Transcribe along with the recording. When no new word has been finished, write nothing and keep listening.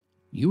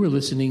You are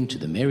listening to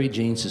the Mary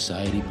Jane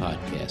Society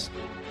podcast,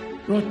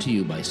 brought to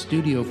you by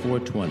Studio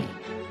 420,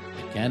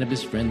 a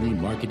cannabis-friendly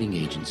marketing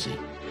agency.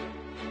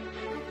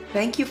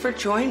 Thank you for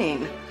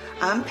joining.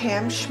 I'm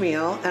Pam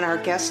Schmiel, and our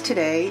guest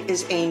today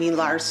is Amy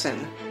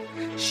Larson.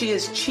 She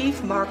is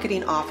Chief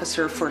Marketing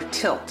Officer for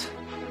Tilt.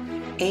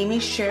 Amy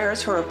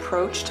shares her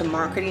approach to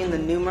marketing the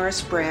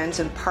numerous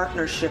brands and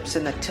partnerships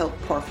in the Tilt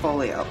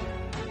portfolio.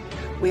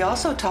 We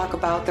also talk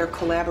about their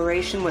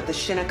collaboration with the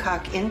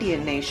Shinnecock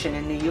Indian Nation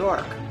in New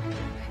York,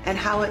 and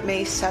how it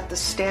may set the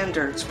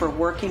standards for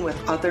working with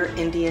other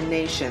Indian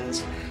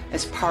nations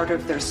as part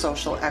of their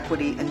social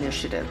equity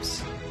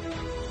initiatives.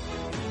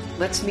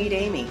 Let's meet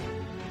Amy.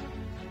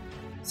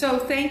 So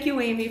thank you,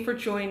 Amy, for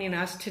joining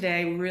us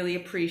today. We really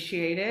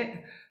appreciate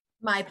it.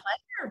 My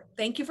pleasure.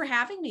 Thank you for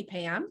having me,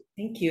 Pam.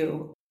 Thank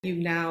you. You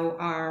now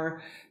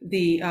are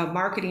the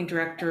marketing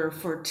director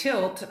for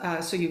Tilt,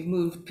 so you've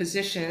moved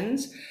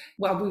positions.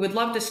 Well, we would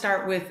love to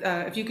start with,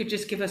 if you could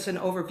just give us an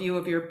overview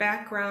of your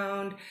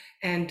background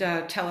and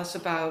tell us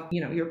about,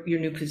 your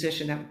new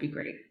position, that would be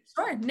great.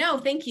 Sure. No,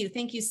 thank you.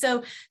 Thank you.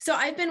 So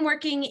I've been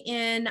working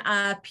in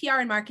PR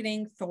and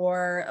marketing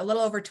for a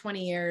little over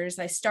 20 years.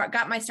 I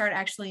got my start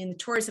actually in the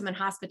tourism and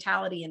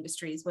hospitality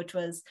industries, which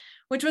was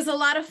a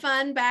lot of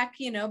fun back,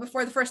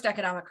 before the first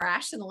economic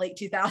crash in the late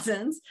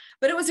 2000s,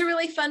 but it was a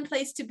really fun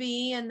place to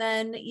be. And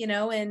then,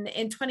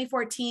 in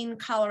 2014,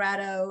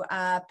 Colorado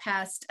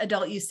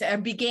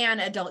began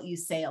adult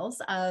use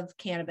sales of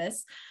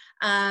cannabis.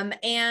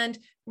 And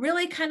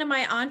really kind of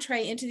my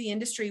entree into the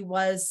industry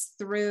was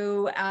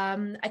through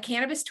a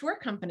cannabis tour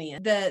company.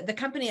 The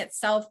company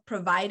itself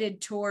provided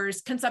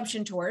tours,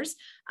 consumption tours,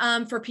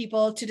 for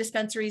people to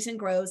dispensaries and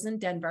grows in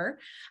Denver.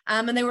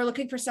 And they were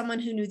looking for someone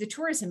who knew the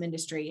tourism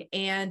industry.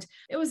 And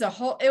it was a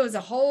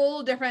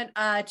whole different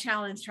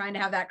challenge trying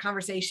to have that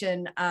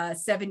conversation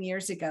 7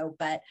 years ago.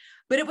 But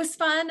it was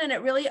fun and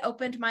it really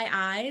opened my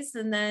eyes.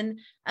 And then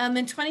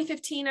in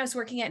 2015, I was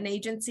working at an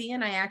agency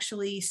and I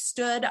actually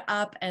stood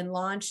up and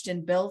launched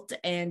and built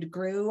and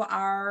grew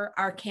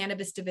our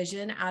cannabis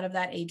division out of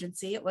that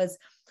agency. It was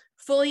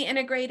fully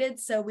integrated.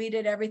 So we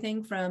did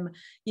everything from,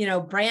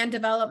 brand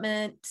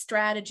development,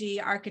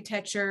 strategy,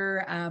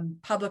 architecture,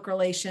 public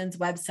relations,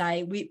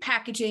 website,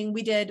 packaging.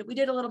 We did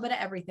a little bit of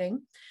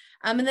everything.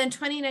 And then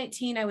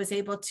 2019, I was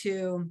able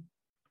to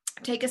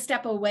take a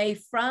step away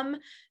from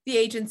the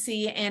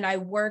agency and I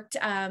worked,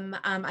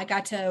 I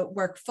got to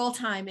work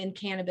full-time in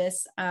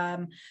cannabis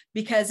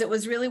because it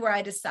was really where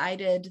I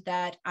decided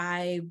that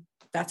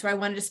that's where I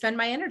wanted to spend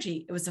my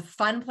energy. It was a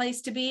fun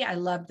place to be. I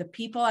loved the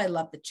people. I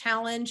loved the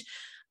challenge.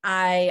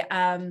 I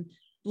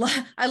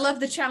love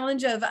the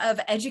challenge of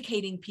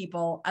educating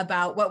people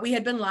about what we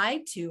had been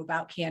lied to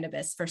about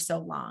cannabis for so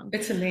long.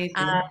 It's amazing.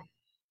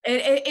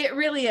 It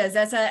really is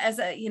as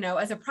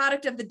a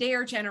product of the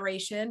Dare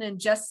generation and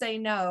Just Say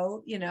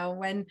No,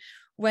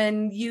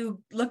 when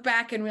you look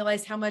back and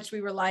realize how much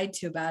we were lied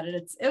to about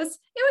it, it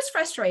was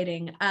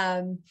frustrating.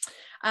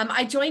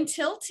 I joined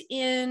Tilt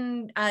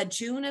in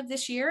June of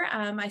this year.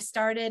 I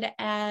started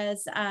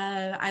as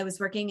I was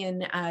working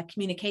in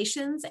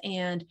communications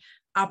and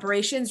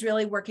operations,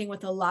 really working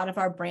with a lot of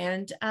our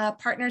brand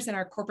partners and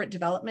our corporate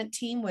development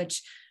team,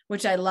 which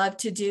I love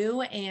to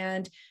do.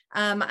 And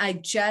I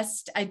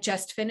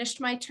just finished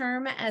my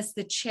term as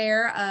the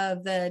chair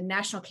of the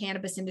National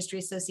Cannabis Industry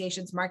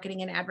Association's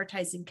Marketing and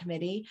Advertising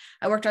Committee.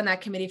 I worked on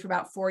that committee for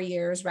about 4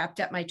 years, wrapped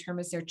up my term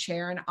as their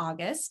chair in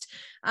August.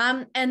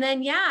 And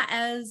then,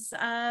 as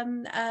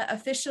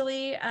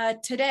officially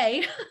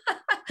today,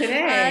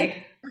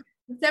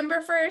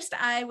 December 1st,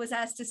 I was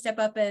asked to step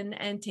up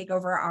and take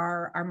over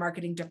our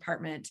marketing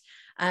department.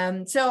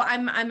 So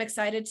I'm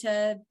excited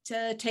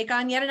to take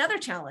on yet another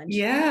challenge.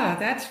 Yeah,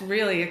 that's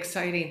really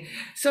exciting.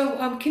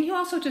 So can you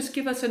also just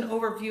give us an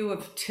overview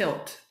of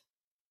Tilt?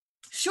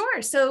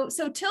 Sure. So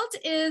Tilt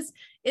is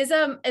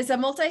a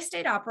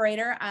multi-state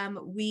operator.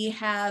 We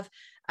have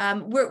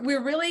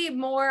we're really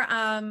more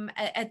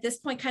at this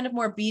point kind of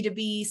more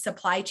B2B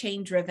supply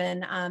chain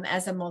driven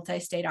as a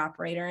multi-state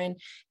operator.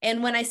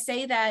 And when I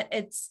say that,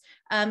 it's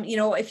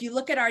if you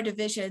look at our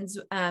divisions,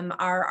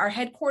 our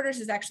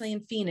headquarters is actually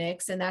in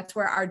Phoenix, and that's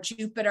where our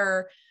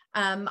Jupiter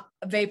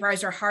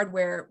vaporizer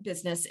hardware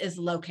business is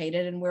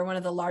located, and we're one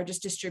of the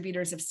largest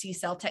distributors of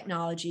C-cell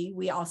technology.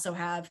 We also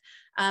have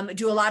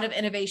do a lot of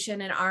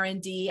innovation and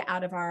R&D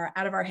out of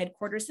our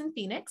headquarters in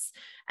Phoenix,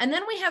 and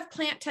then we have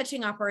plant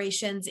touching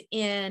operations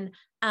in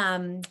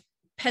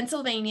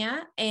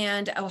Pennsylvania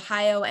and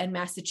Ohio and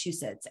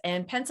Massachusetts.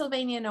 And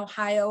Pennsylvania and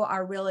Ohio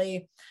are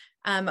really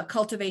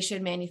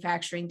cultivation,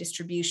 manufacturing,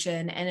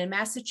 distribution. And in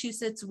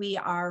Massachusetts, we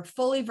are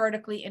fully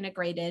vertically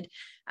integrated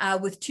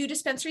with 2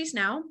 dispensaries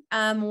now.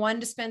 One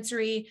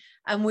dispensary,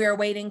 we are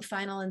awaiting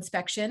final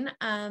inspection.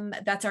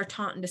 That's our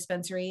Taunton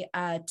dispensary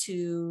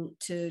to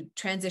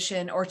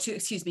transition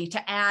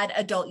to add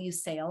adult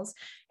use sales.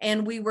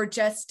 And we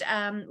just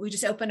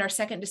opened our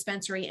second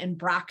dispensary in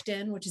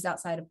Brockton, which is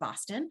outside of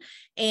Boston.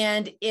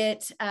 And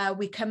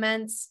we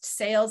commenced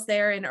sales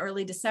there in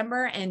early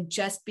December and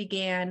just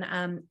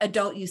began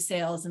adult use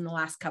sales in the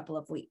last couple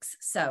of weeks.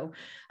 So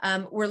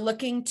we're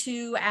looking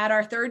to add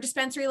our third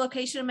dispensary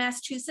location in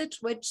Massachusetts,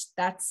 which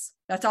that's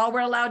all we're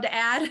allowed to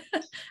add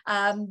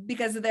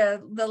because of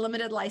the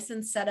limited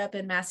license set up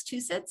in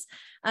Massachusetts.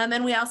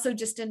 And we also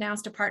just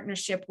announced a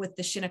partnership with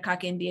the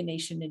Shinnecock Indian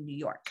Nation in New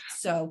York.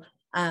 So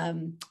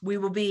we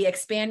will be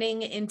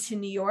expanding into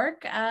New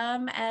York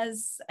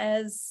as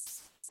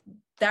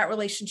that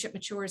relationship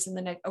matures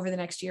over the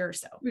next year or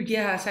so.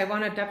 Yes, I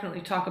want to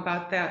definitely talk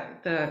about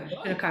that, the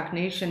Shinnecock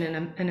Nation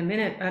in a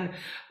minute. And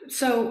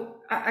so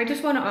I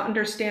just want to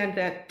understand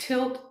that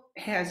Tilt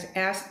has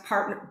asked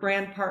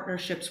brand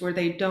partnerships where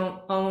they don't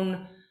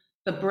own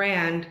the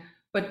brand,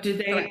 but do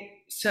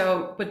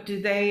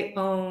they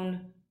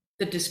own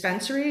the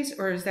dispensaries,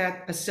 or is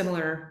that a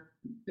similar?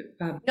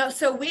 No,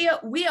 so we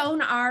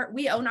own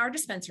our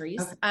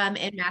dispensaries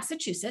in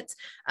Massachusetts.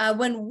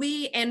 When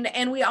we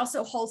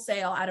also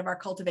wholesale out of our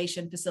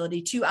cultivation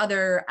facility to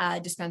other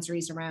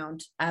dispensaries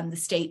around the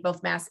state,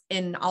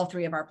 in all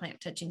three of our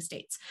plant touching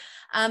states.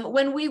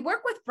 When we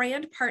work with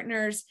brand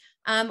partners,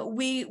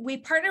 we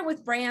partner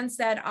with brands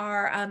that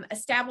are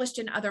established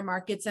in other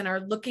markets and are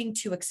looking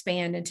to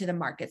expand into the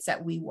markets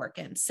that we work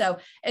in. So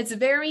it's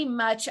very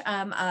much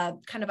a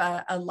kind of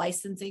a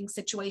licensing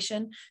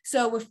situation.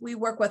 So if we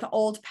work with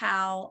Old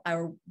Pal,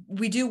 or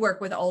we do work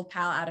with Old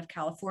Pal out of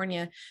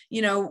California,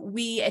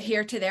 we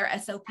adhere to their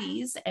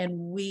SOPs, and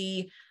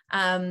we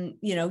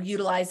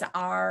utilize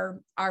our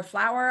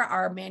flower,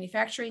 our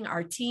manufacturing,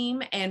 our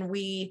team, and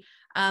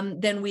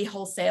then we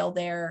wholesale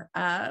their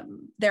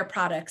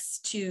products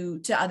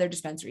to other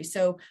dispensaries.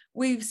 So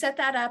we've set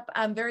that up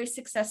very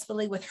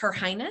successfully with Her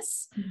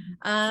Highness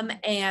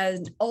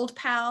and Old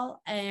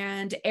Pal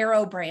and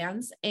Arrow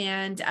brands.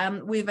 And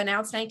we've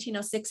announced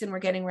 1906, and we're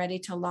getting ready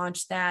to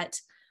launch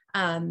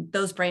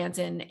those brands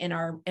in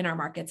our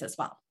markets as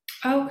well.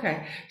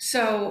 Okay,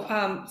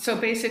 so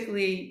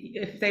basically,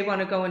 if they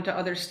want to go into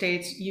other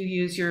states, you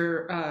use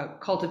your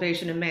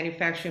cultivation and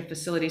manufacturing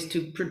facilities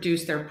to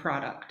produce their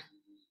product.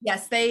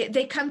 Yes,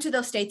 they come to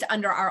those states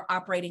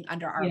operating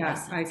under our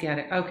license. I get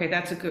it. Okay,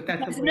 that's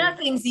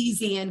nothing's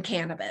easy in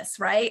cannabis,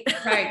 right?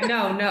 Right.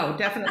 No,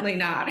 definitely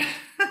not.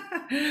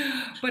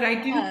 But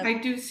I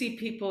do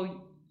see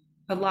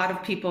a lot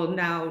of people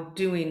now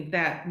doing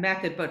that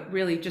method, but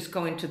really just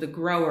going to the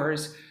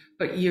growers.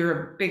 But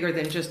you're bigger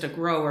than just a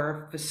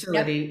grower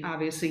facility. Yep.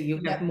 Obviously,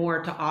 you have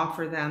more to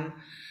offer them.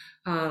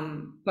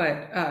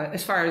 But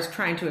as far as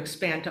trying to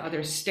expand to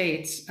other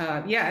states,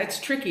 it's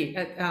tricky.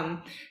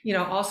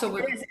 Also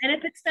it is, and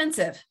it's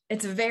expensive.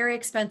 It's very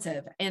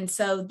expensive. And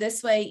so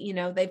this way,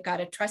 they've got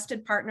a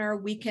trusted partner.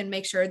 We can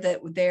make sure that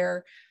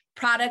their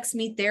products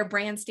meet their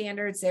brand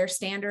standards, their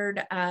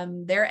standard,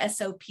 their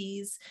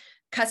SOPs.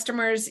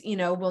 Customers,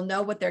 will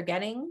know what they're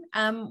getting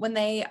when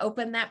they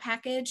open that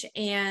package.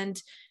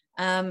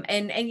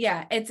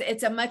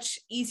 It's a much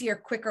easier,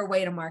 quicker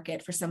way to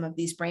market for some of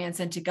these brands,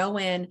 and to go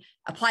in,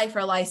 apply for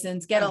a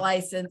license, get a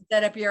license,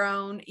 set up your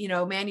own,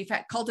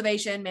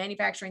 cultivation,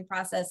 manufacturing,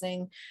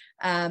 processing.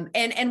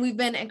 And we've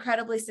been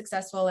incredibly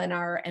successful, and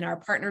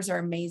our partners are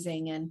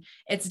amazing. And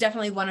it's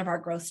definitely one of our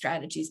growth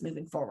strategies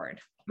moving forward.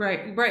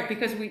 Right.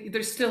 Because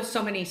there's still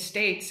so many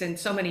states and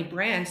so many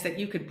brands that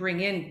you could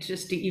bring in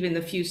just to even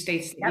the few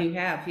states that you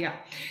have. Yeah.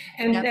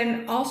 And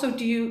then also,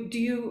 do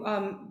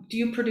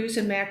you produce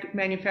and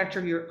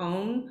manufacture your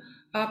own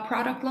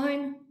product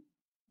line?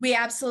 We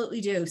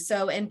absolutely do.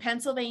 So in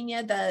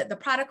Pennsylvania, the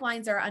product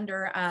lines are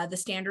under the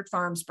Standard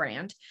Farms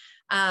brand.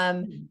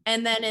 And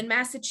then in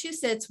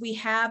Massachusetts, we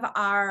have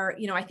our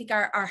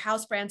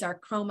house brands are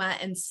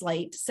Chroma and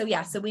Slate. So we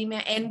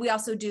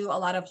also do a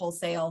lot of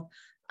wholesale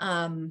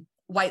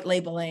white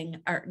labeling,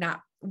 or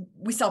not.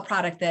 We sell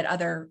product that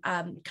other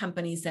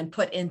companies then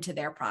put into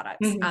their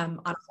products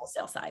on a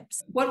wholesale side.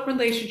 What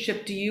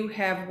relationship do you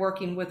have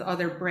working with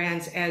other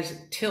brands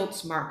as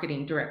Tilt's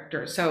marketing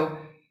director? So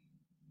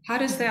how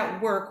does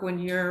that work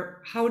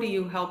how do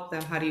you help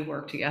them? How do you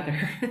work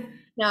together?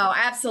 No,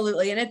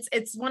 absolutely. And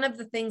it's one of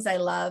the things I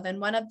love.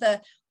 And one of the,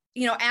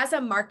 as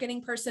a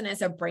marketing person,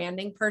 as a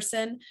branding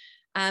person,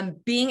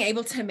 being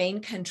able to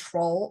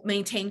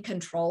maintain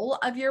control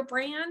of your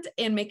brand,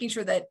 and making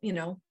sure that,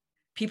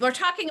 people are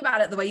talking about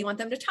it the way you want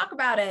them to talk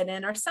about it,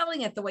 and are selling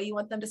it the way you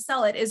want them to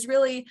sell it, is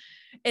really,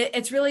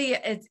 it's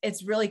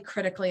really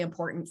critically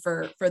important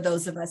for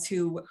those of us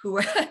who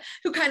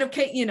kind of,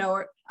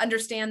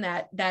 understand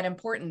that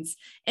importance.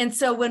 And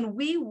so when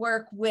we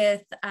work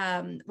with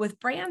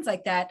brands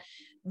like that,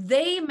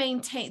 they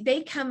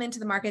come into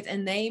the markets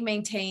and they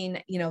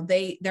maintain,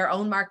 their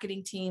own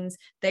marketing teams.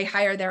 They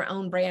hire their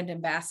own brand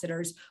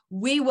ambassadors.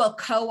 We will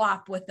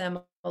co-op with them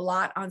a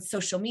lot on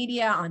social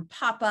media, on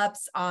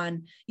pop-ups,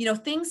 on,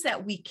 things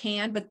that we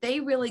can, but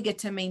they really get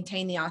to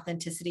maintain the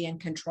authenticity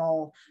and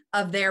control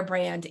of their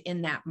brand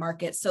in that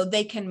market, so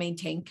they can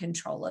maintain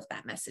control of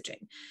that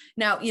messaging.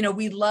 Now,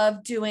 we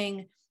love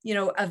doing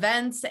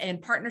events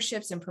and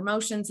partnerships and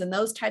promotions and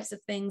those types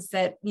of things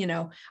that,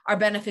 are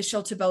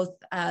beneficial to both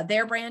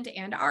their brand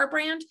and our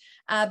brand.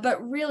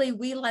 But really,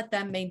 we let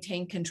them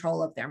maintain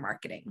control of their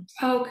marketing.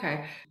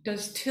 Okay.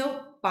 Does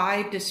Tilt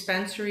buy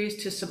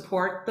dispensaries to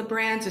support the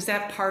brands? Is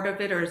that part of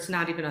it, or it's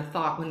not even a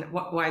thought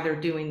why they're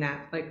doing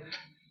that? Like,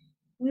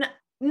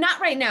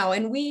 not right now.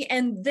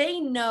 And they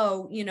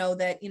know,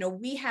 that,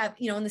 we have,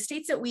 in the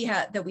states that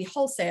we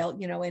wholesale,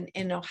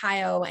 in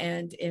Ohio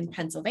and in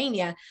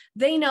Pennsylvania,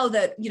 they know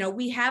that,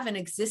 we have an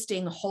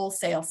existing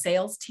wholesale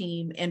sales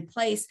team in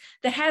place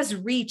that has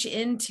reach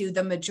into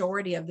the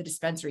majority of the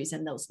dispensaries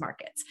in those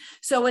markets.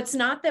 So it's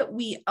not that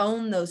we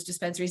own those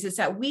dispensaries, it's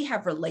that we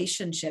have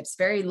relationships,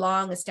 very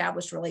long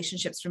established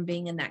relationships from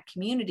being in that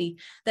community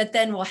that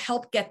then will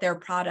help get their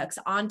products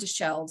onto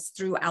shelves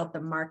throughout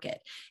the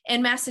market.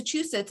 In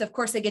Massachusetts, of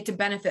course, they get to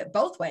benefit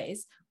both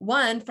ways,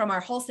 one from our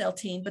wholesale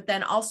team, but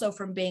then also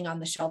from being on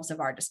the shelves of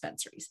our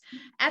dispensaries.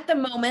 At the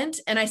moment,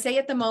 and I say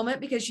at the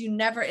moment because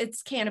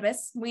it's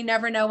cannabis, we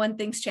never know when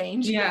things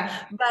change. Yeah.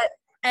 But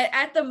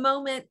at the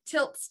moment,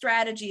 Tilt's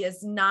strategy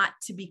is not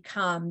to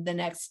become the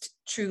next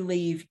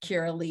Trulieve,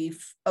 Curaleaf,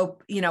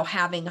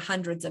 having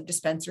hundreds of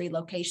dispensary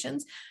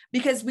locations,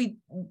 because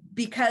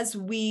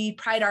we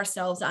pride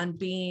ourselves on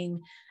being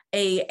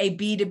a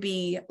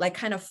B2B, like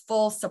kind of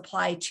full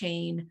supply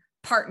chain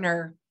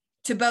partner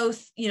to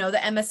both, the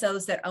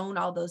MSOs that own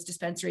all those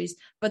dispensaries,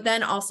 but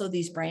then also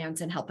these brands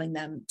and helping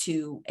them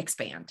to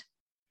expand.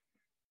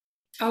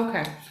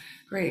 Okay,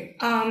 great.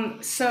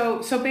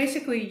 So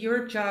basically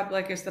your job,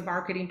 like as the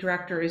marketing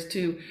director, is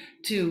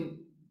to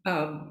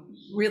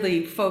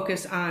really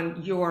focus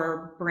on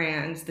your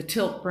brands, the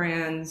Tilt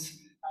brands,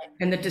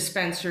 and the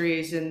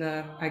dispensaries and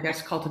the, I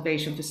guess,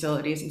 cultivation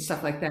facilities and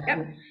stuff like that.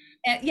 Yep.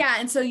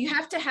 And so you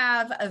have to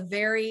have a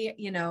very,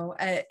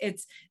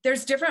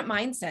 there's different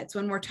mindsets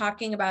when we're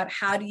talking about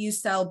how do you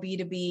sell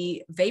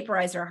B2B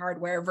vaporizer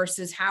hardware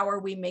versus how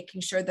are we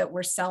making sure that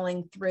we're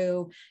selling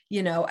through,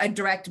 a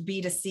direct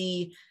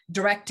B2C,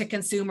 direct to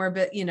consumer,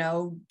 but,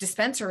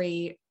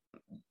 dispensary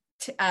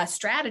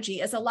strategy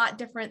is a lot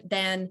different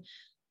than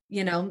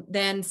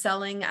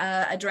selling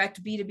a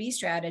direct B2B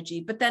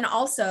strategy. But then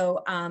also,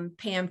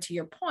 Pam, to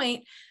your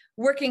point,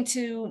 working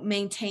to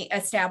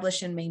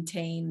establish and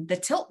maintain the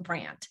Tilt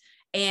brand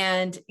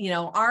and,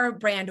 our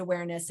brand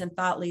awareness and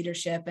thought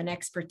leadership and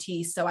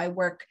expertise. So I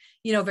work,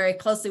 very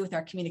closely with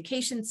our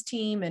communications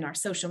team and our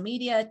social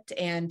media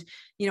and,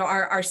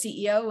 our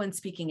CEO and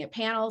speaking at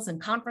panels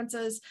and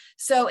conferences.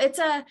 So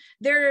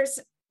there's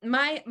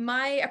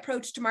my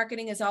approach to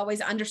marketing is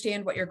always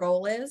understand what your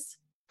goal is,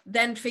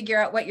 then figure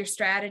out what your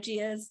strategy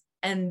is,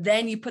 and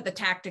then you put the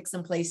tactics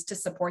in place to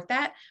support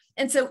that.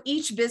 And so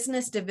each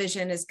business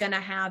division is going to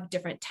have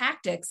different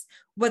tactics.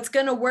 What's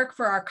going to work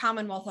for our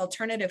Commonwealth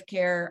Alternative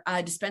Care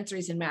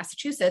dispensaries in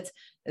Massachusetts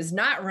is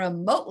not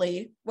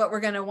remotely what we're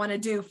going to want to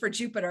do for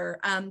Jupiter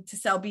to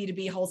sell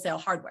B2B wholesale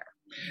hardware.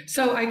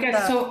 So I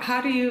guess, so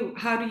how do you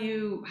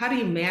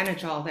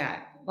manage all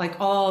that? Like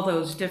all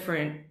those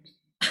different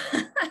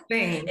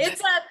things?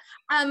 It's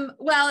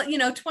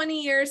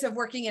 20 years of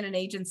working in an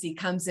agency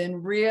comes in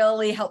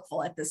really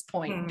helpful at this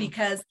point,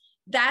 because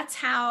that's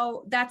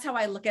how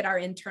I look at our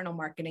internal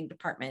marketing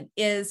department.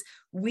 Is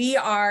we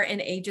are an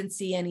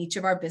agency and each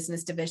of our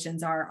business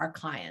divisions are our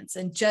clients.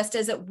 And just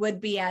as it would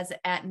be as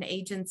at an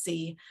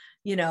agency,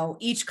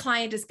 each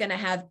client is going to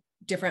have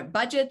different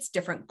budgets,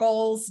 different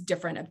goals,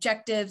 different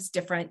objectives,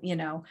 different,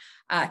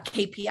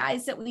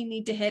 KPIs that we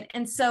need to hit.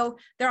 And so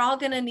they're all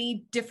going to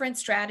need different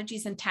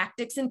strategies and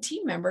tactics and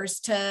team members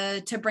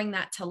to bring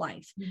that to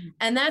life. Mm-hmm.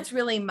 And that's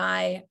really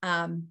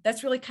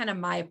kind of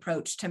my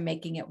approach to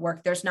making it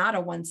work. There's not a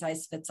one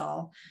size fits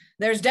all.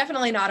 There's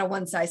definitely not a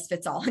one size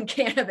fits all in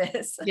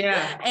cannabis.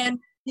 Yeah. And,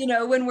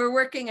 when we're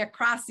working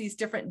across these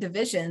different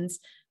divisions,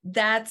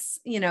 that's,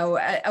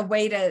 a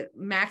way to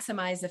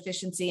maximize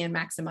efficiency and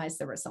maximize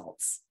the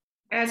results.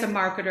 As a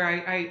marketer,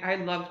 I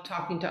love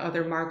talking to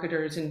other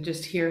marketers and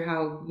just hear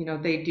how,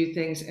 they do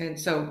things. And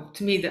so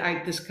to me,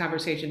 this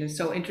conversation is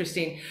so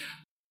interesting.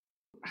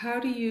 How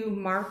do you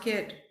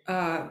market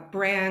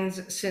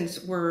brands,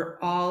 since we're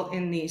all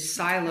in these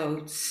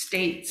siloed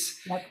states?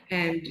 Yep.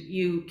 And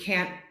you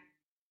can't,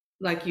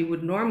 like you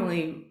would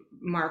normally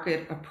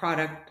market a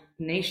product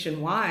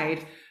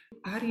nationwide?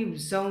 How do you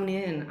zone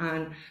in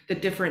on the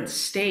different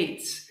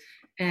states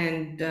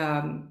and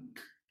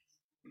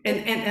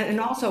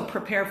also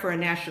prepare for a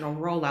national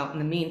rollout in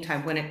the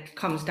meantime when it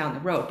comes down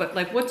the road? But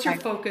like, what's your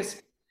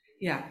focus?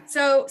 Yeah.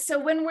 So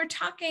when we're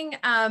talking,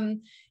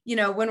 when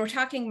we're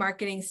talking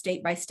marketing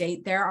state by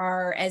state, there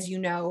are, as you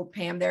know,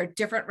 Pam, there are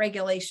different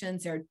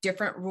regulations, there are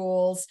different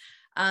rules,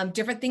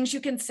 different things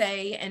you can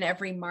say in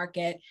every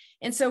market.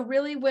 And so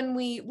really when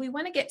we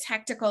want to get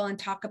technical and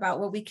talk about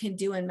what we can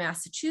do in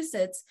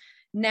Massachusetts,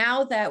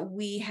 now that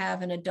we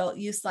have an adult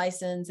use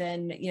license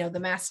and, the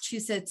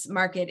Massachusetts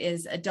market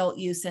is adult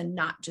use and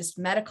not just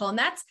medical. And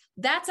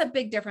that's a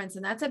big difference.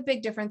 And that's a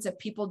big difference that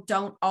people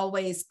don't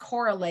always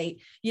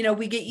correlate.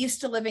 We get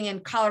used to living in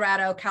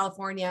Colorado,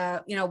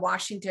 California,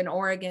 Washington,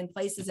 Oregon,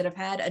 places that have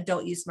had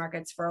adult use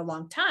markets for a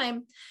long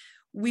time.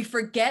 we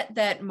forget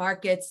that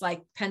markets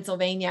like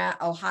Pennsylvania,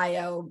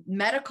 Ohio,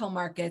 medical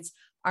markets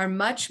are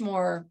much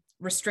more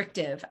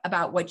restrictive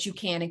about what you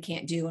can and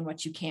can't do and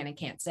what you can and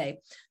can't say.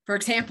 For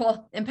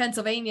example, in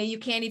Pennsylvania, you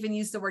can't even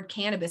use the word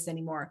cannabis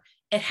anymore.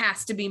 It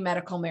has to be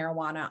medical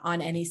marijuana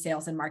on any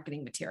sales and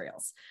marketing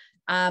materials.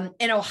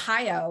 In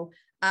Ohio,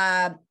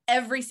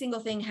 every single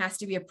thing has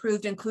to be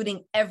approved,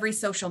 including every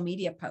social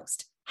media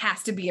post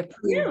has to be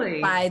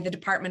approved by the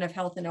Department of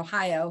Health in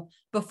Ohio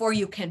before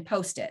you can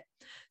post it.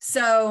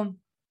 So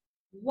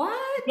what?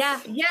 Yeah.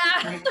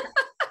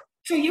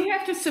 So you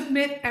have to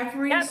submit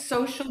every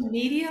social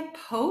media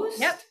post?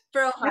 Yep.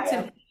 For Ohio.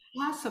 That's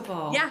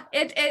impossible. Yeah.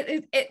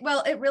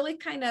 It really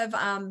kind of,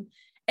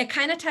 it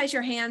kind of ties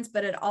your hands,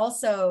 but it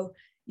also,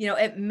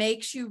 it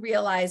makes you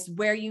realize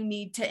where you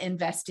need to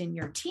invest in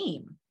your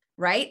team,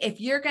 right?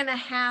 If you're going to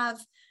have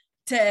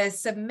to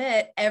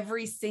submit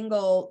every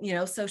single,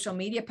 social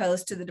media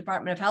post to the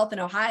Department of Health in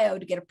Ohio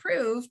to get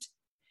approved,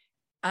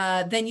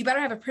 then you better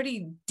have a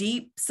pretty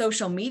deep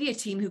social media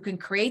team who can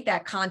create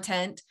that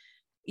content,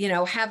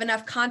 have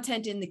enough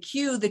content in the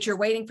queue that you're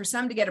waiting for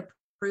some to get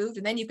approved.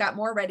 And then you've got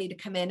more ready to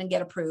come in and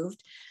get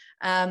approved.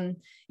 There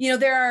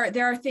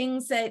are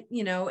things that,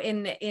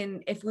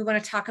 if we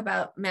want to talk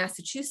about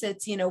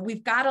Massachusetts,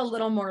 we've got a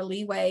little more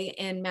leeway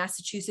in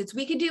Massachusetts.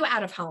 We can do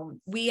out of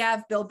home. We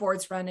have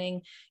billboards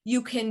running.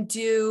 You can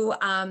do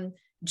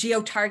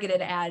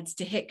geo-targeted ads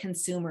to hit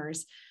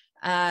consumers.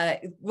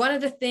 One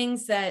of the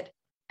things that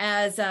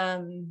as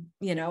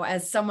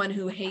someone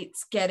who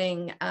hates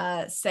getting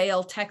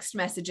sale text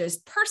messages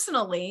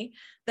personally,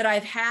 that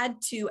I've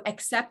had to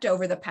accept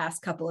over the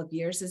past couple of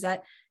years is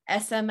that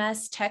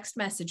SMS text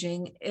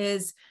messaging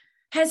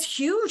has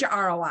huge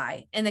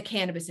ROI in the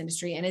cannabis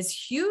industry and is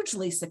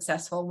hugely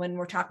successful when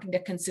we're talking to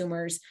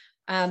consumers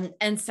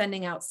and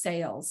sending out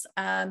sales.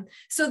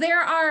 So there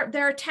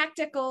are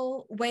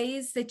tactical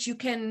ways that you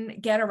can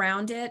get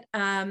around it.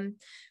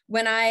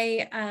 When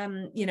I,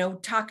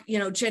 talk,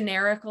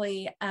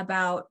 generically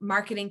about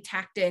marketing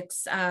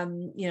tactics,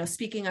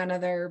 speaking on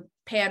other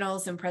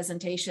panels and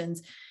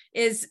presentations,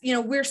 is,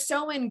 we're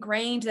so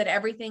ingrained that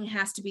everything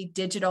has to be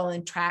digital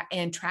and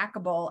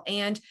trackable.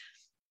 And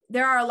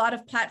there are a lot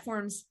of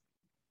platforms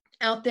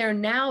out there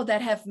now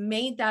that have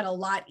made that a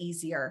lot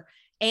easier.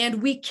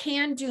 And we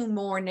can do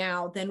more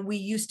now than we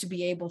used to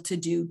be able to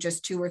do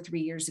just 2 or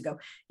 3 years ago.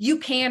 You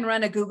can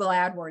run a Google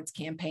AdWords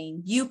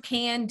campaign. You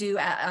can do,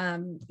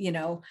 have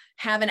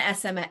an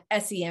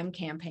SEM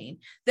campaign.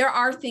 There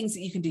are things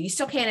that you can do. You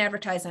still can't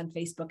advertise on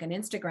Facebook and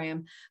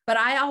Instagram, but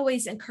I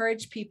always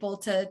encourage people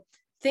to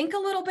think a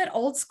little bit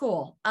old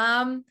school.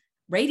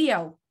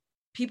 Radio.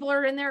 People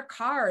are in their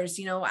cars.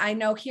 I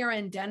know here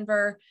in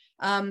Denver,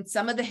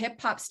 some of the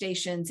hip hop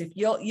stations, if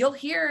you'll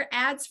hear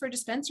ads for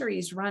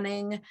dispensaries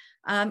running,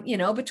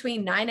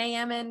 between 9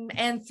 a.m.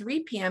 and 3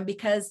 p.m.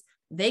 because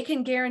they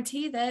can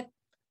guarantee that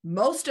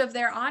most of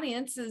their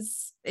audience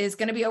is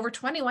going to be over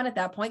 21 at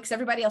that point because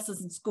everybody else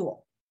is in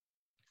school.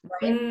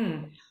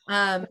 Right.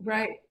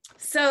 Right.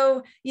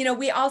 So,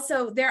 we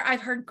also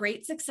I've heard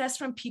great success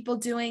from people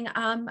doing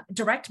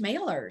direct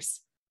mailers,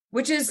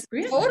 which is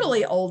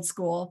totally old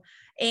school.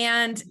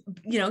 And,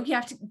 you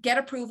have to get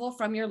approval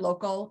from your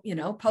local,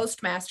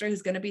 postmaster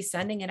who's going to be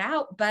sending it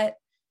out. But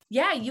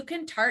yeah, you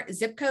can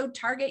zip code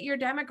target your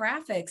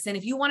demographics. And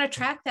if you want to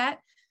track that,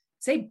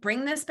 say,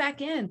 bring this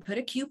back in, put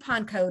a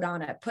coupon code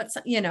on it, put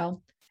some,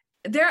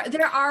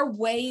 there are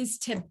ways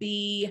to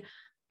be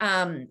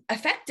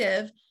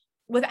effective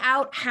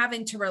without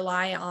having to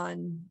rely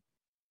on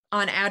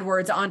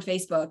AdWords, on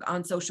Facebook,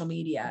 on social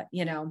media,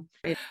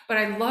 But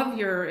I love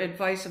your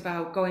advice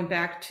about going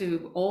back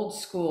to old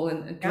school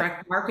and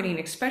direct marketing,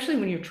 especially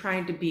when you're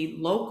trying to be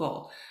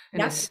local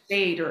in a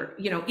state or,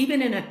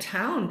 even in a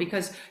town,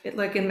 because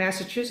like in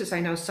Massachusetts, I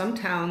know some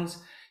towns,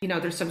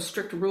 there's some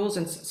strict rules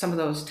in some of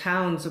those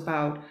towns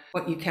about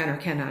what you can or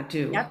cannot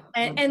do. Yep.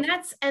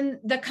 And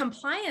the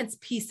compliance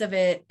piece of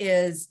it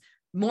is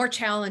more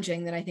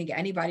challenging than I think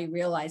anybody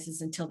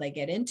realizes until they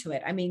get into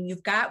it. I mean,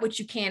 you've got what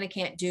you can and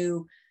can't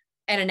do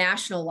at a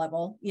national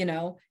level,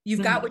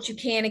 you've got what you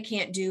can and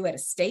can't do at a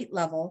state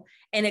level.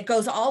 And it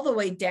goes all the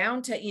way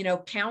down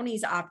to,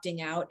 counties opting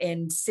out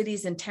and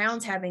cities and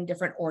towns having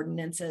different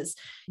ordinances.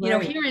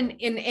 Right. Here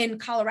in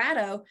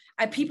Colorado,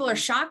 people are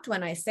shocked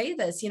when I say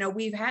this,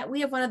 we have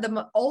one of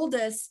the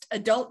oldest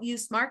adult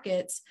use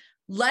markets.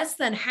 Less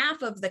than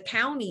half of the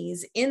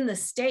counties in the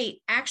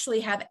state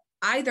actually have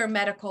either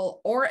medical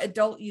or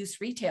adult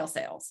use retail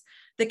sales.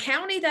 The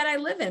county that I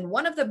live in,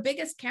 one of the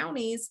biggest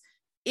counties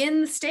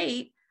in the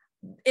state,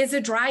 is a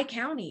dry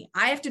county.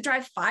 I have to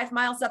drive 5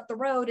 miles up the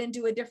road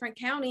into a different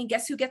county. And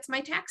guess who gets my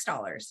tax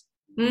dollars?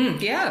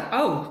 Yeah.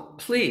 Oh,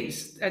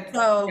 please.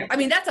 I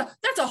mean, that's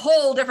a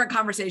whole different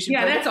conversation.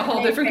 Yeah, that's a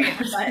whole different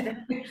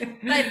conversation.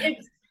 But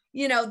it's,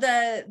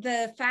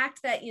 the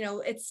fact that,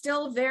 it's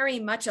still very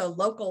much a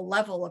local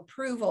level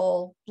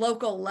approval,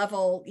 local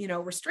level,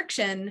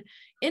 restriction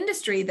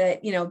industry that,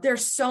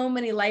 there's so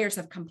many layers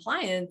of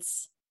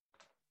compliance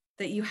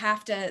that you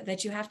have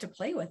to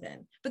play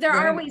within, but there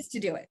are ways to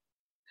do it.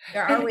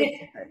 There are ways.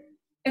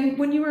 And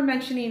when you were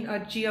mentioning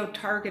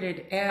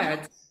geo-targeted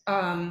ads,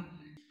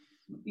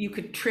 you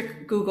could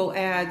trick Google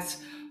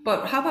ads,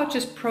 but how about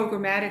just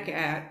programmatic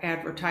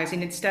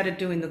advertising instead of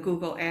doing the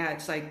Google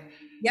ads? Like,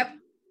 Yep.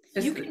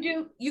 is You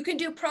can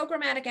do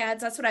programmatic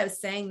ads. That's what I was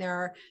saying.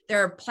 There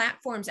are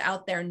platforms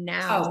out there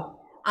now. oh,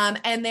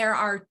 And there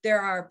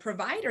are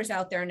providers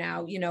out there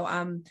now,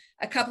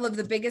 a couple of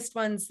the biggest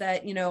ones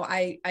that,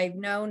 I've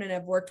known and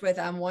have worked with.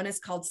 One is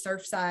called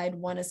Surfside,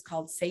 one is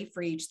called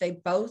SafeReach. They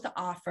both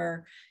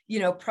offer,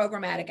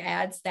 programmatic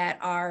ads that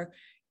are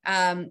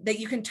that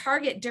you can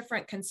target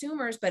different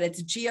consumers, but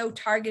it's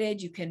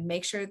geo-targeted. You can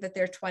make sure that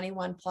they're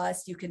 21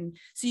 plus. You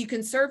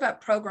can serve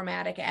up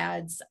programmatic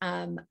ads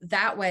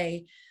that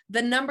way.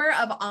 The number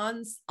of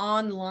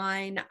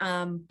online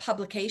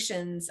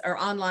publications or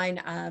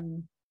online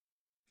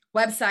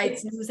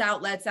websites, news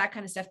outlets, that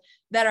kind of stuff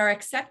that are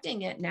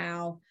accepting it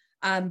now,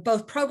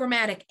 both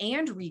programmatic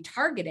and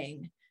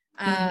retargeting,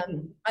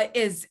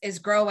 is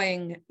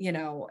growing,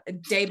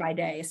 day by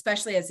day,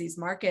 especially as these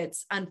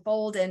markets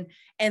unfold and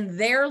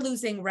they're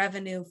losing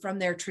revenue from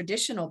their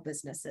traditional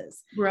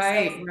businesses.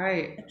 right, So,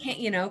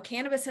 right.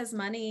 Cannabis has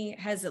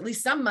at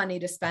least some money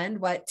to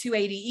spend. What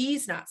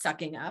 280E's not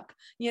sucking up,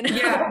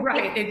 Yeah,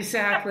 right,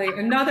 exactly.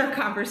 Another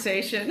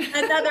conversation.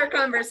 Another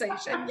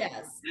conversation.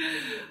 Yes.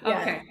 Yes.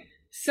 Okay.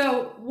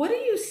 So, what do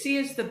you see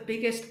as the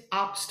biggest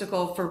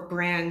obstacle for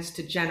brands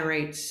to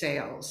generate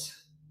sales?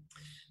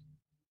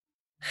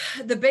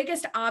 The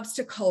biggest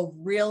obstacle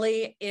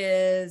really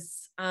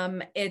is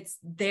it's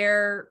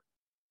their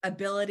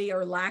ability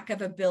or lack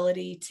of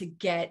ability to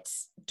get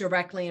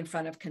directly in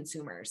front of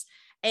consumers.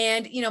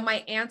 And,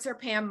 my answer,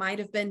 Pam, might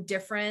have been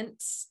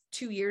different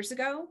 2 years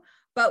ago,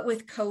 but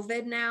with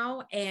COVID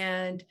now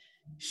and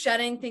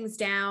shutting things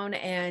down,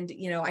 and,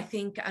 I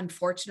think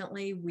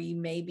unfortunately we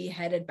may be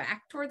headed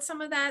back towards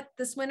some of that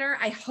this winter.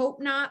 I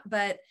hope not,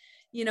 but,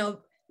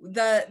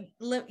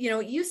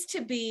 it used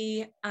to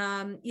be,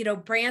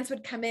 brands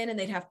would come in and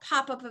they'd have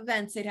pop-up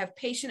events, they'd have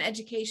patient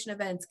education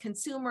events,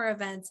 consumer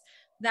events,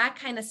 that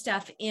kind of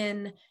stuff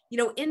in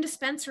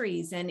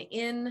dispensaries and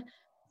in,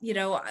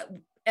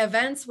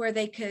 events where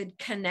they could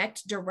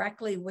connect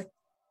directly with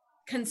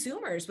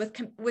consumers,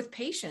 with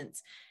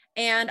patients.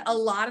 And a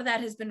lot of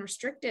that has been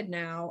restricted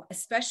now,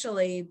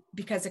 especially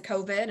because of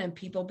COVID and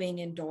people being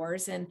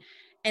indoors. And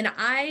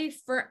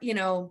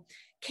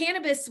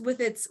cannabis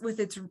with its,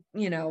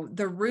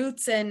 the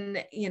roots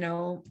and,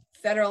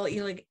 federal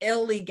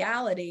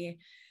illegality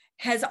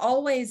has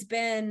always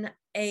been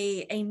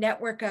a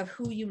network of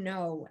who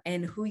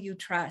and who you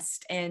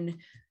trust. And,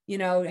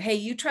 hey,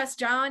 you trust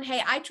John.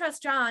 Hey, I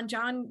trust John.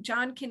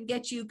 John can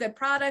get you good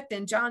product,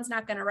 and John's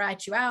not going to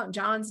rat you out. And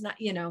John's not,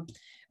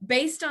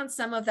 based on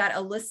some of that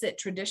illicit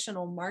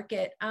traditional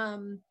market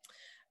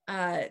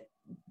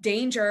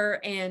danger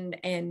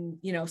and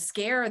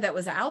scare that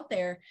was out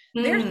there.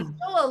 There's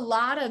still a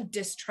lot of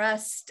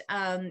distrust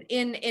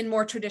in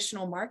more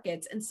traditional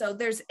markets, and so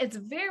it's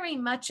very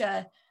much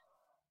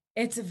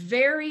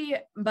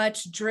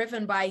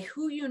driven by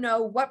who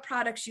what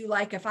products you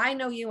like. If I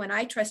know you and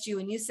I trust you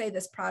and you say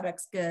this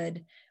product's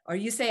good, or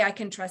you say I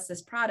can trust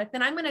this product,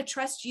 then I'm going to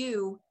trust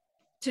you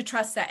to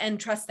trust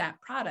that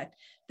product.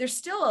 There's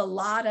still a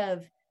lot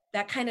of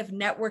that kind of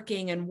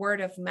networking and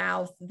word of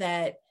mouth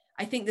that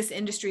I think this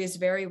industry is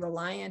very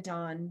reliant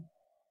on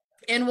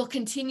and will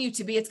continue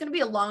to be. It's going to be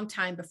a long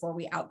time before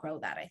we outgrow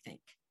that, I think.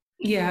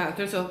 Yeah,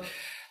 there's a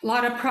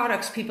lot of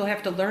products people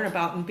have to learn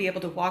about and be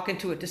able to walk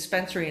into a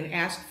dispensary and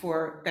ask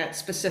for that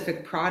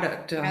specific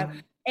product.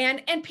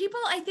 And people,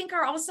 I think,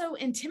 are also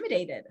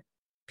intimidated.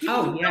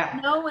 People who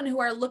don't know and who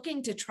are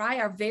looking to try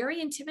are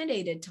very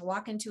intimidated to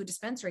walk into a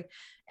dispensary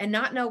and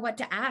not know what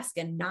to ask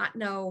and not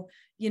know,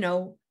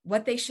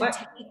 what they should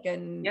take.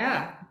 And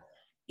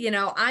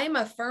I'm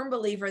a firm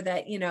believer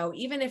that,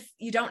 even if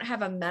you don't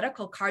have a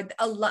medical card,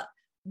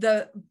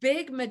 the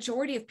big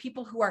majority of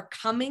people who are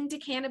coming to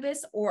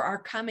cannabis or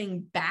are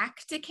coming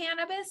back to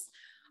cannabis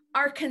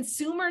are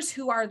consumers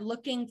who are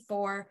looking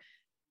for,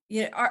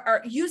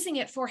 are using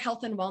it for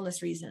health and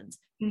wellness reasons,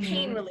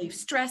 pain relief,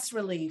 stress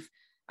relief,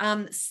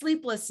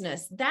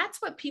 sleeplessness. That's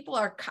what people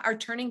are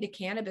turning to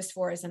cannabis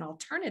for as an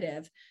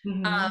alternative.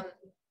 That's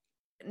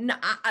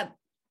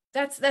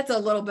a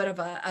little bit of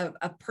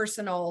a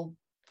personal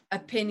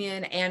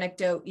opinion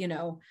anecdote,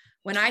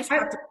 when I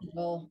talk to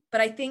people,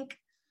 but I think,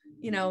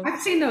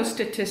 I've seen those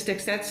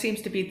statistics. That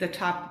seems to be the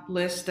top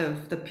list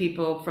of the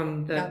people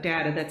from the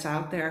data that's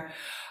out there.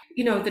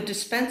 The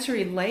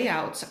dispensary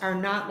layouts are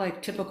not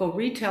like typical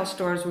retail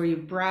stores where you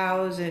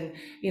browse and,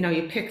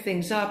 you pick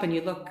things up and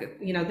you look,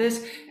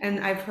 this. And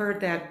I've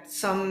heard that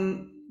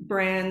some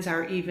brands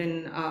are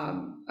even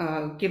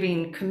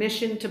giving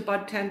commission to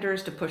bud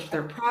tenders to push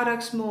their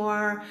products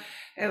more,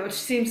 which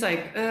seems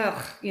like,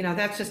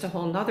 that's just a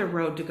whole nother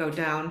road to go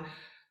down.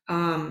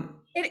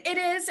 It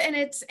is,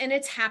 and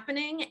it's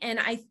happening. And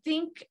I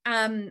think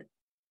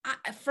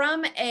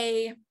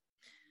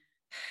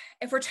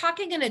if we're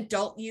talking an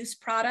adult use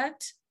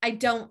product, I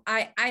don't,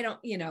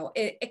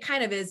 it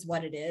kind of is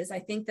what it is. I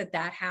think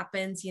that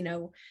happens,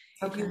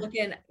 if you look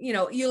in,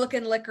 you look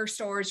in liquor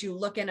stores, you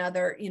look in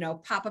other,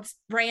 pop-ups,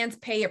 brands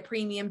pay a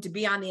premium to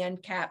be on the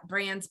end cap,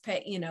 brands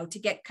pay, to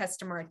get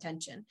customer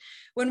attention.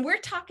 When we're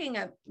talking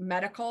a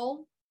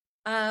medical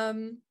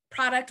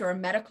product or a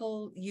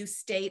medical use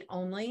state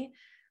only,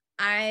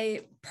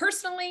 I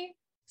personally,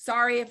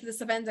 sorry if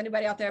this offends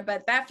anybody out there,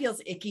 but that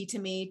feels icky to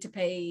me to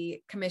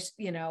pay commission,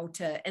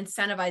 to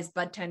incentivize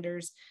bud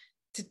tenders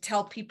to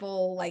tell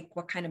people like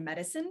what kind of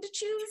medicine to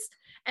choose.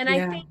 And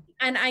I think,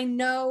 and I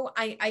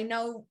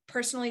know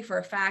personally for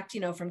a fact,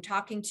 from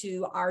talking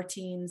to our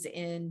teams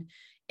in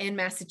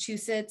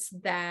Massachusetts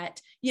that,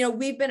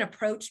 we've been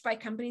approached by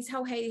companies,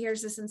 oh, hey,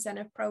 here's this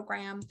incentive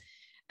program.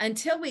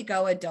 Until we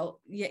go adult,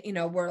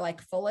 we're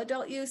like full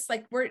adult use,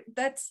 like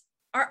that's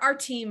our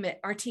team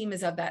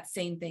is of that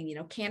same thing.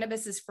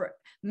 Cannabis is for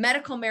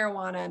medical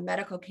marijuana,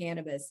 medical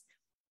cannabis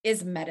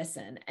is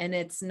medicine. And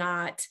it's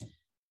not,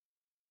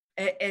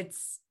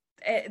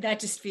 that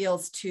just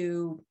feels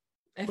too,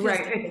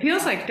 it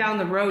feels like down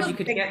the road you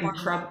could get in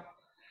trouble.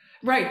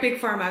 Right,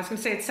 big pharma. I was going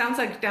to say, it sounds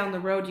like down the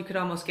road you could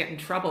almost get in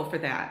trouble for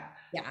that.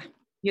 Yeah.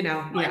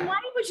 And why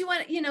would you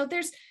want,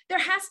 there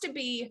has to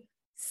be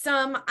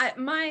some,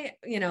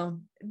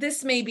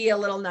 this may be a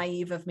little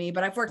naive of me,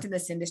 but I've worked in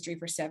this industry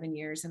for 7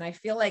 years. And I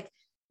feel like,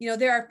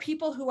 there are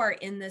people who are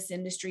in this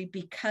industry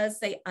because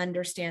they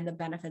understand the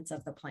benefits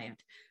of the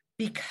plant,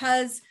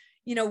 because,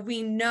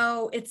 we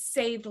know it's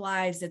saved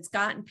lives. It's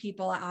gotten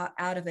people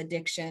out of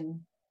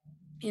addiction.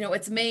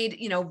 It's made,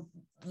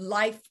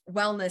 life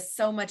wellness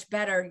so much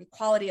better,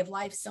 quality of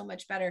life so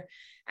much better.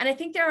 And I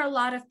think there are a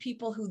lot of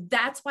people who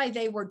that's why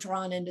they were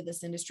drawn into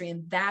this industry.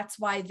 And that's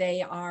why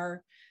they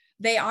are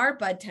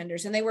bud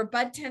tenders, and they were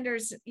bud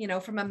tenders,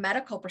 from a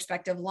medical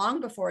perspective, long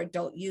before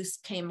adult use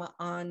came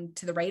on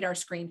to the radar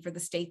screen for the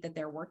state that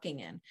they're working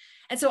in.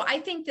 And so I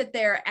think that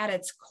they're at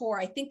its core,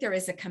 I think there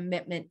is a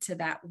commitment to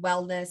that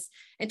wellness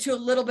and to a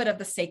little bit of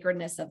the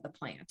sacredness of the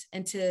plant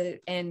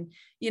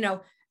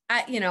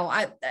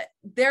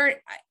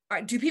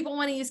do people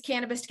want to use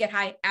cannabis to get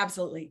high?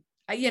 Absolutely.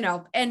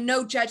 And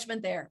no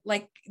judgment there,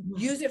 like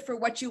use it for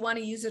what you want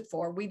to use it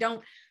for. We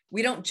don't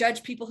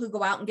judge people who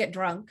go out and get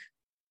drunk.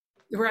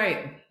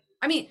 Right.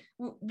 I mean,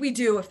 we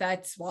do if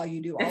that's all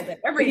you do all day,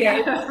 every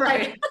day.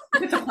 Right.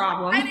 It's a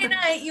problem. Friday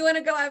night, you want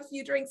to go have a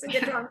few drinks and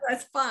get drunk,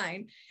 that's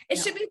fine. It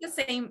should be the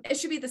same. It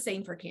should be the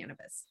same for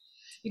cannabis.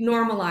 You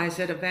normalize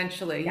it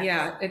eventually. Yes.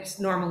 Yeah,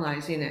 it's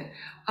normalizing it.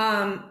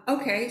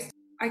 Okay.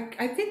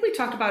 I think we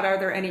talked about, are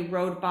there any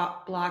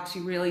roadblocks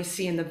you really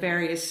see in the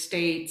various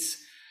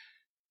states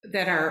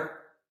that are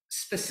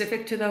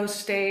specific to those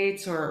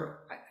states?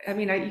 Or,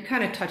 you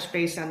kind of touched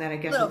base on that, I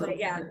guess. A little bit,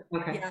 yeah.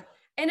 Okay. Yeah.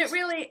 And it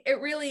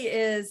really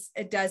is,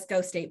 it does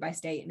go state by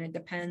state, and it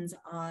depends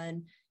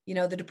on,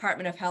 the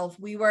Department of Health.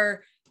 We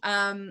were,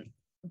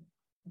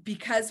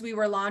 because we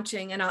were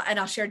launching, and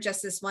I'll share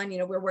just this one,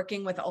 we're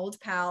working with Old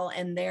Pal,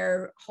 and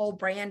their whole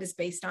brand is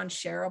based on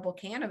shareable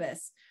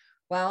cannabis.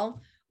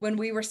 Well, when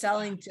we were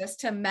selling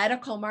just to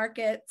medical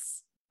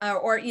markets,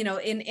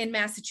 in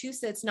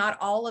Massachusetts, not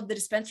all of the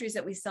dispensaries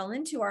that we sell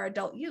into are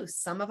adult use.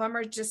 Some of them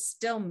are just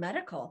still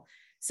medical.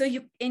 So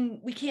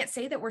we can't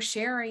say that we're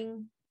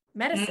sharing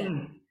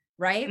medicine,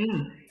 right?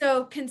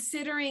 So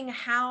considering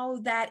how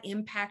that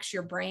impacts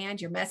your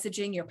brand, your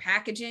messaging, your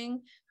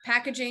packaging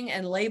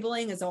and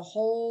labeling is a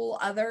whole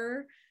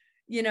other,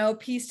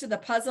 piece to the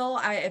puzzle.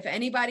 If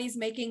anybody's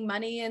making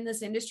money in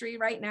this industry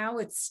right now,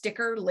 it's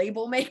sticker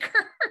label maker.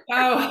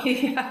 Oh,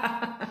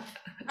 yeah.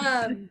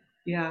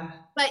 Yeah.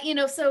 But,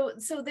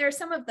 so there's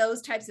some of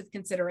those types of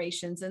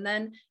considerations. And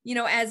then,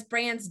 as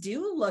brands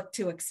do look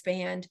to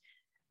expand,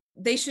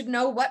 they should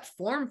know what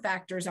form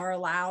factors are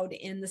allowed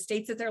in the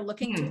states that they're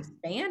looking to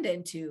expand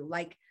into.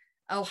 Like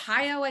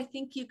Ohio, I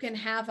think you can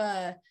have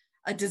a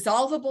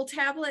dissolvable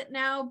tablet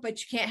now,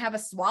 but you can't have a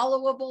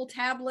swallowable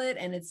tablet,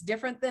 and it's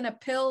different than a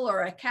pill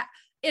or a cap.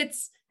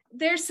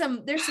 There's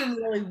some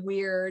really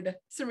weird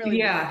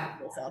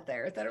rules out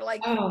there that are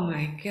like, oh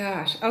my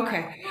gosh.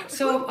 Okay.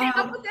 So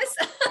up with this?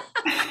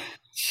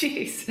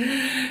 Jeez,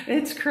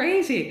 it's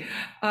crazy.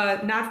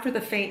 Not for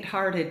the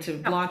faint-hearted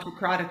to launch a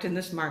product in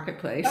this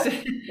marketplace.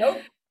 Nope.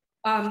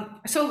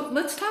 So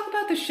let's talk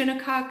about the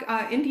Shinnecock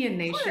Indian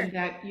Nation,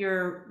 that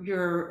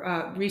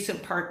your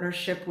recent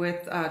partnership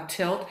with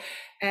Tilt,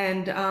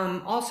 and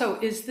also,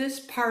 is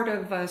this part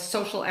of a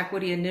social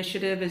equity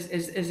initiative? Is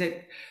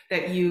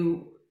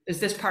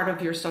this part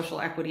of your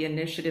social equity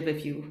initiative,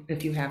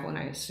 if you have one,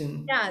 I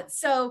assume? Yeah.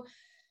 So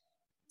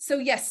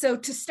yes. So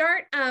to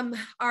start,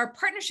 our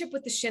partnership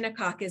with the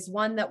Shinnecock is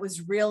one that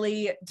was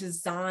really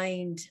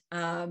designed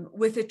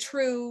with a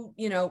true,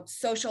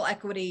 social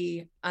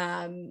equity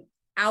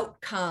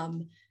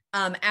outcome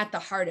at the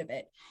heart of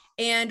it.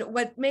 And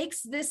what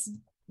makes this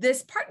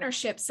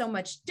partnership so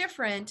much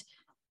different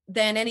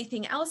than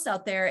anything else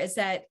out there is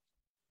that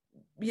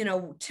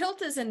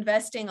Tilt is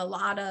investing a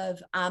lot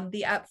of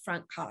the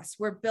upfront costs.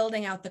 We're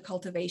building out the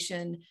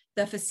cultivation,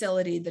 the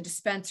facility, the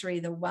dispensary,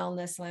 the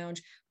wellness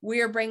lounge.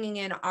 We're bringing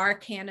in our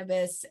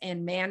cannabis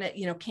and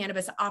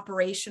cannabis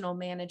operational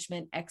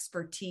management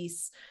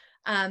expertise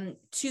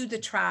to the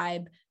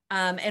tribe.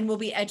 And we'll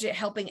be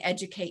helping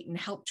educate and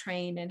help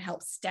train and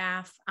help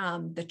staff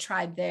the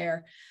tribe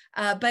there.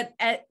 But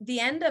at the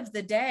end of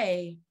the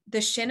day,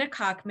 the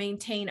Shinnecock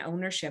maintain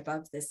ownership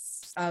of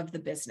the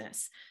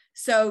business.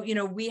 So,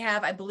 we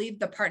have, I believe,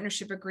 the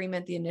partnership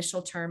agreement, the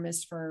initial term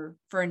is for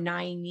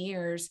 9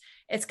 years.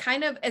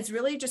 It's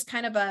really just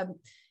kind of a,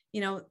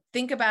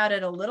 think about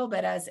it a little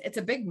bit as it's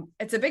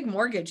a big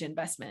mortgage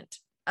investment.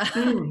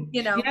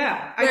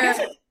 Yeah, I guess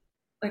it's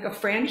like a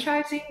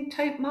franchising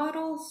type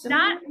model.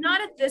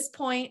 Not at this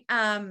point.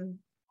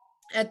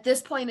 At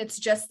this point, it's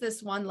just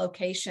this one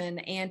location,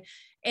 and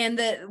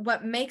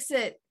what makes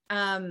it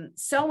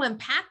so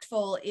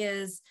impactful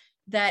is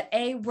that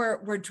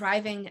we're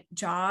driving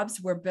jobs,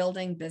 we're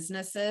building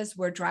businesses,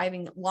 we're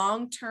driving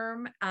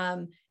long-term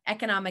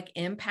economic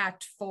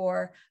impact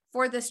for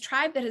this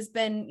tribe that has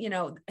been,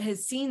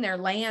 has seen their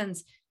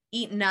lands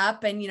eaten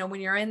up. And, when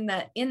you're in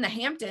the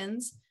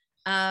Hamptons,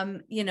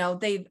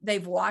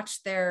 they've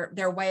watched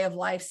their way of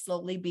life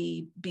slowly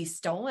be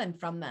stolen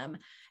from them.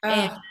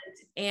 And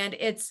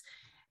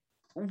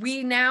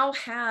we now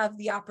have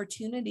the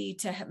opportunity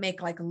to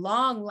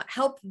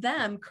help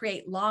them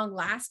create long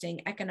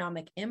lasting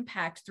economic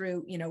impact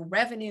through,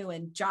 revenue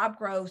and job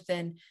growth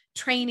and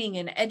training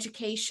and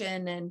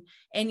education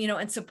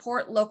and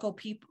support local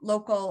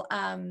people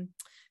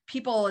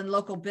and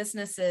local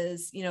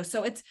businesses,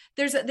 so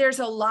there's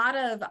a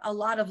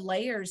lot of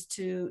layers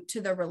to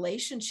the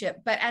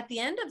relationship. But at the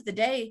end of the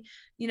day,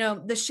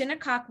 the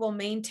Shinnecock will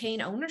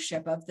maintain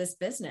ownership of this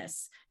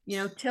business.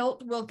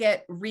 Tilt will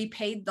get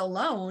repaid the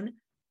loan,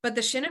 but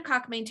the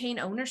Shinnecock maintain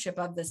ownership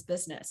of this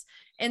business.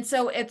 And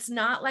so it's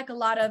not like a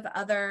lot of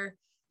other,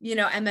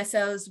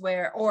 MSOs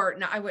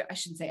I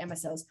shouldn't say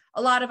MSOs,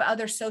 a lot of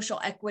other social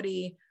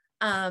equity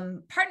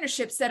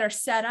partnerships that are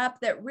set up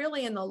that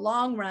really in the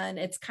long run,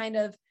 it's kind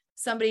of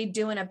somebody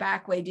doing a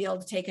back way deal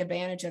to take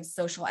advantage of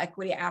social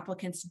equity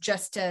applicants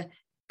just to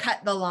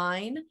cut the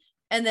line.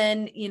 And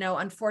then,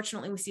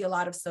 unfortunately, we see a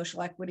lot of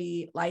social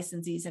equity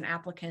licensees and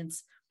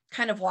applicants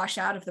kind of wash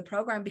out of the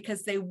program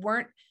because they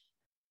weren't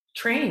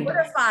trained,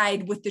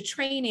 certified with the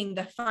training,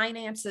 the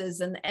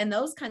finances, and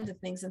those kinds of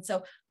things. And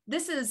so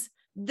this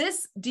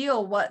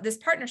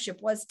partnership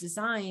was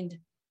designed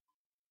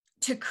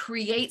to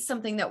create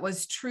something that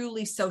was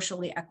truly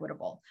socially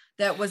equitable,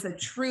 that was a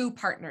true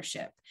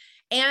partnership.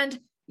 And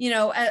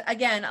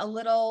again,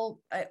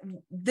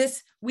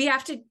 we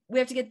have to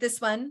get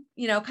this one,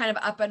 kind of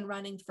up and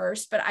running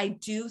first. But I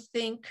do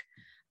think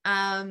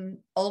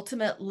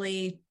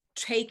ultimately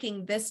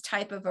taking this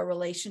type of a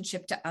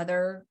relationship to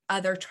other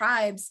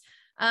tribes,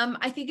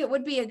 I think it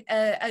would be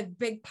a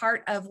big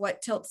part of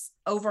what Tilt's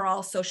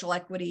overall social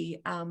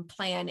equity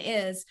plan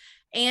is.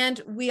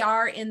 And we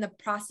are in the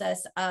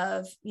process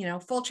of,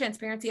 full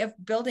transparency of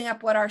building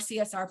up what our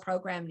CSR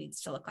program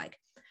needs to look like.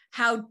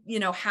 How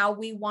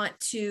we want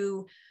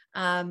to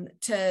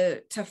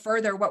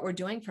further what we're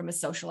doing from a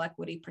social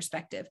equity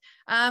perspective.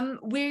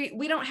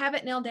 We don't have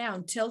it nailed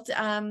down. Tilt,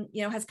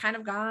 has kind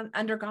of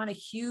undergone a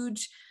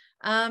huge,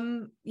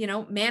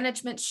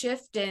 management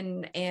shift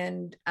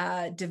and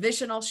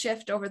divisional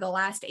shift over the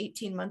last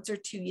 18 months or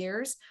 2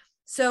 years.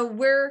 So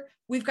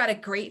we've got a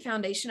great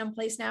foundation in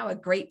place now, a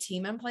great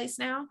team in place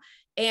now,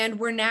 and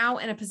we're now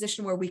in a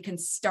position where we can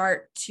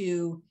start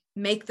to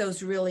make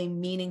those really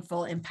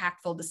meaningful,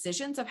 impactful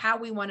decisions of how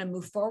we want to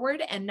move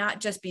forward and not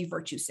just be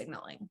virtue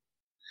signaling.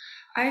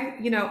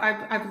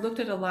 I've looked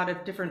at a lot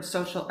of different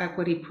social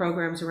equity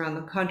programs around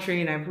the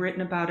country, and I've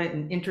written about it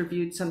and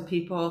interviewed some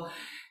people.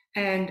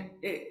 And,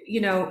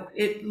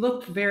 it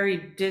looked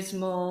very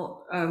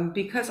dismal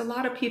because a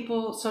lot of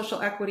people,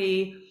 social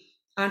equity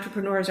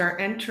entrepreneurs, are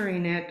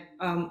entering it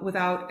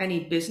without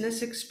any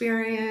business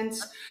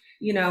experience.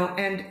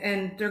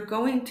 And they're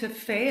going to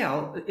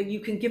fail.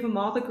 You can give them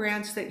all the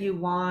grants that you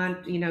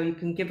want, you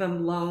can give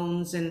them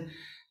loans and,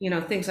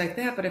 things like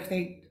that. But if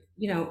they,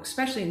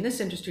 especially in this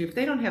industry, if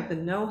they don't have the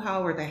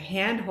know-how or the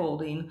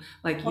hand-holding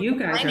like you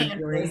guys are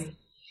doing,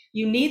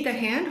 you need the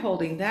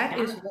hand-holding. That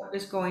is what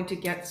is going to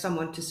get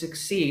someone to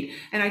succeed.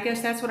 And I guess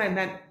that's what I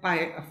meant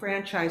by a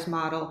franchise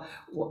model.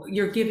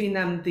 You're giving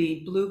them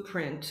the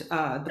blueprint,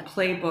 the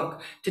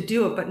playbook to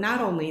do it. But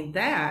not only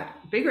that,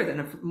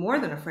 more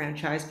than a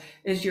franchise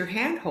is your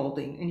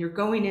hand-holding, and you're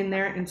going in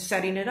there and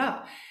setting it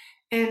up.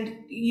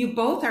 And you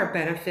both are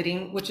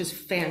benefiting, which is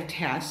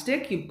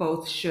fantastic. You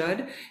both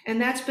should. And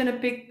that's been a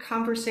big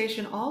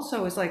conversation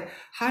also, is like,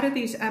 how do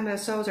these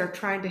MSOs are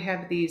trying to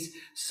have these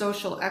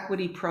social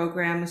equity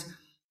programs,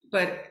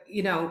 but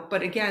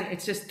again,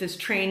 it's just this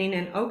training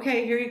and,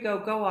 okay, here you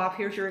go off,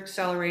 here's your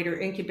accelerator,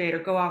 incubator,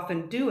 go off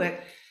and do it.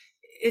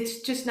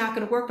 It's just not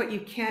going to work. But you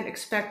can't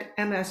expect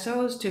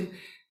MSOs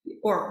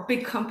or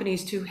big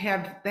companies to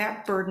have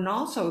that burden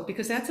also,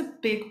 because that's a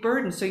big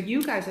burden. So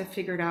you guys have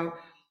figured out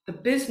the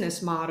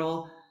business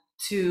model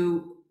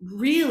to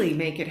really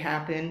make it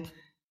happen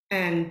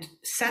and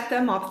set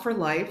them up for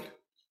life,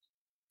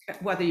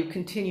 whether you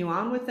continue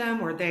on with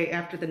them or they,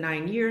 after the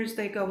 9 years,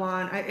 they go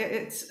on.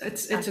 It's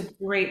a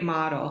great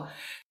model.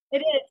 It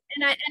is.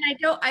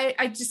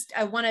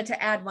 I wanted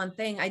to add one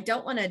thing. I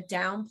don't want to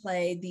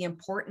downplay the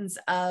importance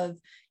of,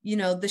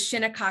 the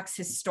Shinnecock's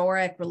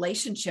historic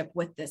relationship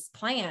with this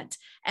plant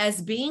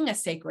as being a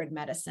sacred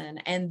medicine,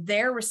 and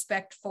their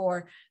respect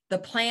for the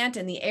plant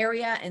and the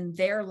area and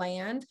their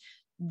land.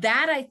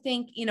 That, I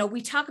think,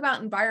 we talk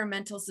about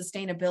environmental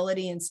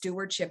sustainability and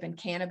stewardship in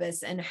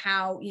cannabis, and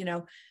how,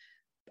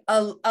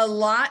 a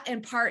lot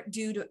in part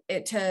due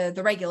to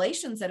the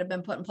regulations that have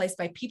been put in place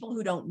by people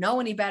who don't know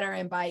any better,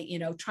 and by,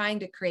 trying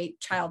to create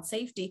child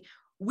safety,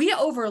 we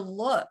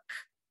overlook,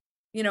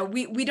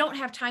 we don't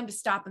have time to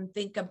stop and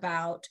think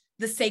about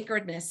the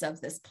sacredness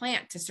of this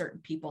plant to certain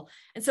people.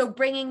 And so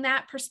bringing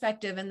that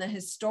perspective and the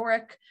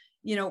historic,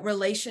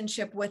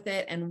 relationship with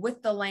it and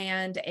with the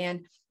land,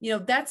 and,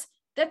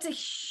 that's a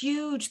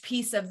huge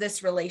piece of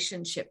this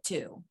relationship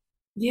too.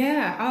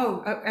 Yeah.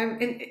 Oh,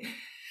 and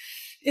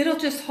it'll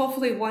just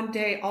hopefully one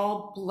day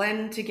all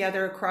blend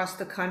together across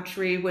the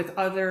country with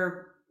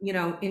other,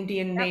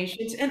 Indian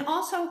nations. And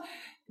also,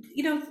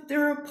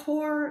 there are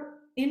poor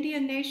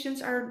Indian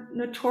nations are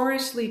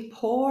notoriously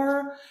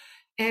poor,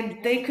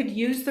 and they could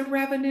use the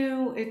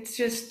revenue. It's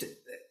just,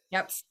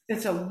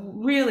 it's a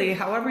really,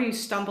 however you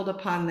stumbled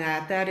upon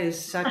that, that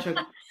is such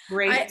a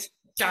great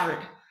start.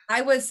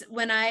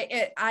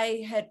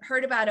 I had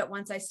heard about it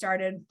once I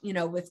started,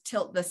 with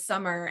Tilt this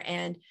summer,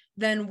 and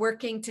then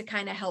working to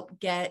kind of help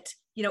get,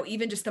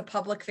 even just a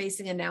public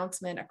facing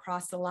announcement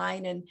across the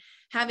line, and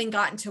having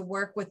gotten to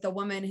work with the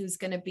woman who's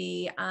going to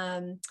be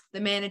the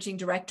managing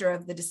director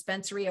of the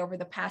dispensary over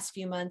the past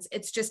few months.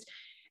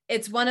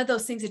 It's one of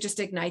those things that just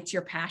ignites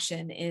your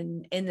passion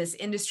in this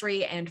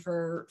industry, and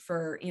for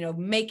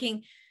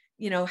making,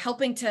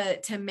 helping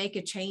to make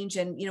a change.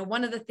 And,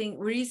 one of the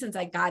reasons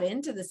I got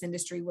into this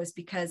industry was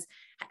because,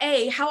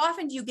 how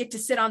often do you get to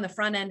sit on the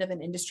front end of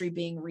an industry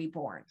being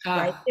reborn,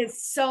 right?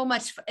 It's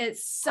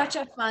such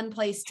a fun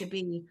place to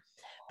be,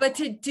 but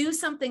to do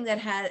something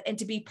and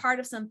to be part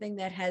of something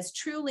that has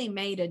truly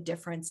made a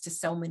difference to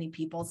so many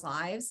people's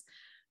lives,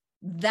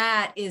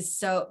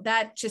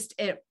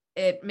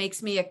 it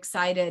makes me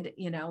excited,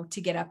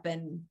 to get up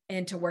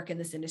and to work in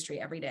this industry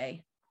every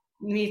day.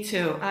 Me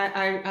too.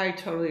 I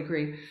totally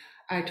agree.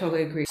 I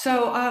totally agree.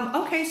 So,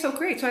 okay, so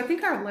great. So I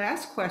think our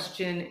last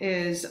question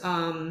is,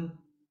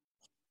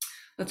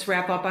 let's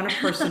wrap up on a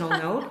personal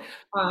note.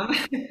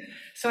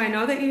 So I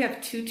know that you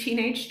have 2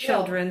 teenage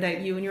children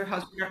that you and your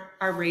husband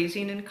are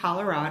raising in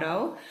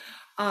Colorado.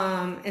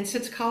 And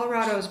since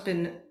Colorado has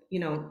been,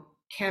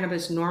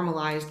 cannabis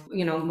normalized,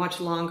 much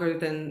longer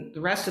than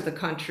the rest of the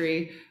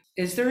country,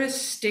 is there a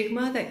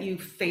stigma that you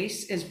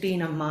face as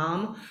being a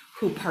mom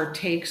who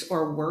partakes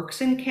or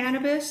works in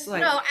cannabis?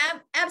 No,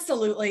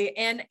 absolutely.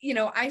 And,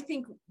 I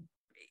think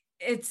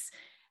it's,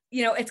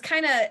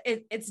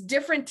 it's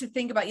different to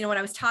think about, when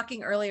I was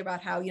talking earlier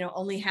about how,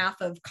 only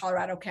half of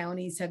Colorado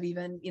counties have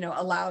even,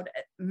 allowed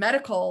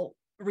medical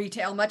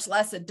retail, much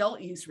less adult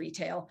use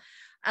retail.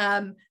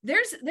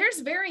 There's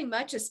very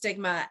much a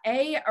stigma,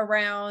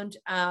 around,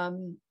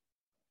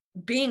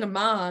 being a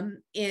mom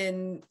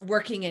in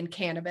working in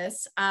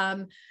cannabis.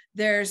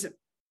 There's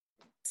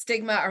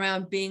stigma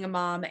around being a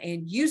mom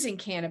and using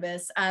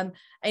cannabis. I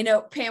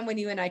know, Pam, when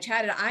you and I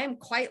chatted, I am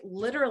quite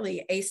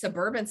literally a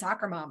suburban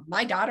soccer mom.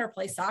 My daughter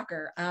plays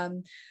soccer.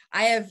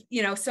 I have,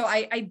 so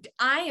I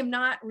am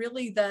not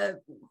really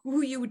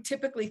who you would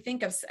typically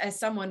think of as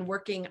someone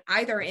working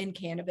either in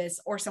cannabis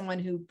or someone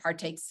who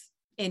partakes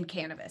in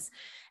cannabis.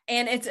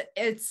 And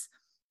it's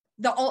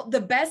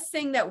the best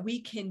thing that we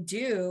can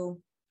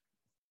do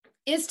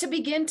is to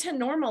begin to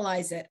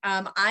normalize it.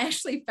 I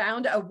actually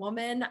found a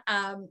woman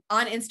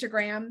on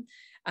Instagram.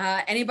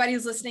 Anybody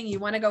who's listening, you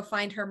want to go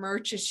find her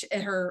merch.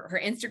 Her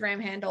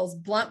Instagram handle is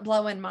Blunt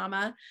Blowin'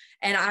 Mama,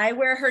 and I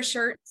wear her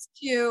shirts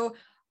to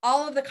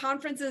all of the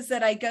conferences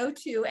that I go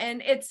to.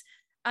 And it's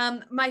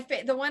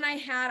the one I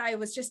had. I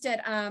was just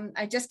at.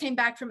 I just came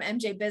back from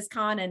MJ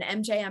BizCon and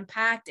MJ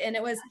Unpacked, and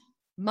it was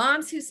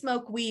moms who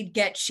smoke weed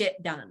get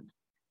shit done.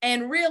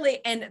 And really,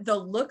 and the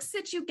looks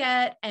that you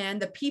get,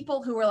 and the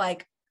people who are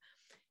like,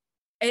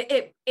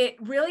 it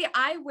really,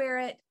 I wear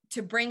it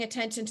to bring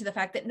attention to the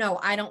fact that, no,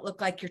 I don't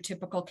look like your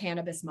typical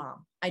cannabis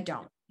mom. I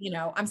don't,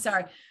 I'm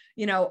sorry.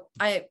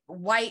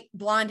 White,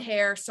 blonde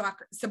hair,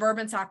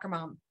 suburban soccer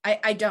mom.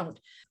 I don't.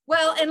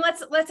 Well, and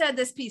let's add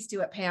this piece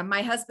to it, Pam.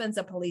 My husband's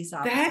a police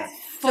officer. That's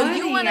funny.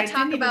 So you want to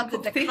talk about the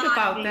think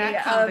about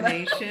that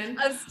combination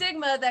of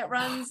stigma that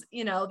runs,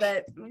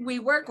 that we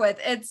work with.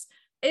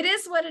 It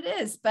is what it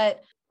is,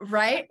 but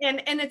right.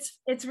 And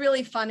it's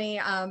really funny.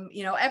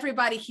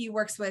 Everybody he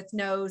works with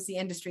knows the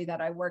industry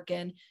that I work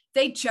in.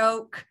 They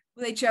joke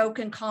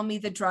and call me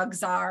the drug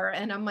czar.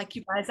 And I'm like,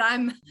 you guys,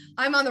 I'm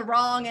on the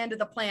wrong end of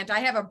the plant.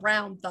 I have a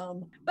brown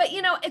thumb. But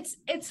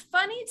it's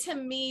funny to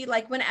me,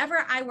 like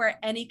whenever I wear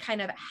any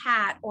kind of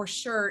hat or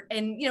shirt,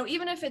 and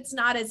even if it's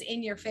not as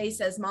in your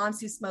face as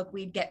moms who smoke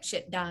weed get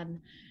shit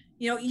done,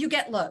 you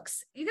get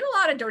looks, you get a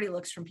lot of dirty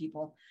looks from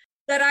people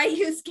that I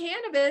use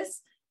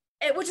cannabis,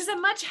 which is a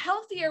much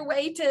healthier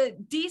way to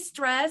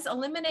de-stress,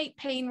 eliminate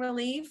pain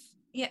relief,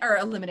 or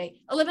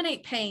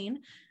eliminate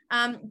pain,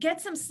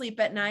 get some sleep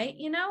at night.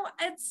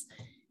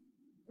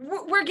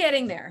 We're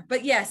getting there,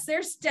 but yes,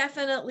 there's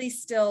definitely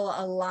still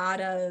a lot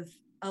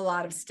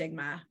of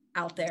stigma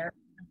out there.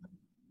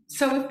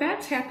 So if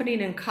that's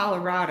happening in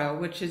Colorado,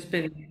 which has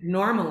been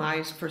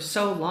normalized for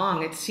so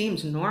long, it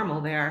seems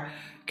normal there.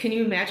 Can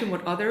you imagine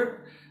what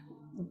other?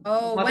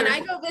 When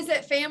I go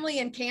visit family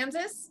in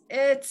Kansas,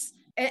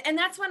 and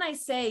that's when I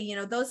say,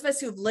 those of us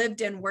who've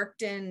lived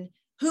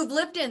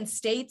in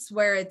states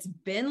where it's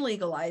been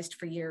legalized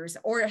for years,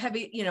 or have,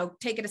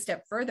 take it a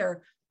step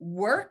further,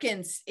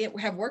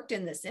 have worked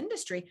in this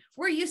industry,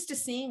 we're used to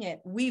seeing it.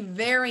 We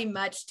very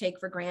much take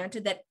for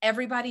granted that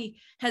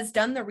everybody has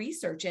done the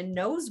research and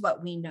knows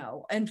what we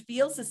know and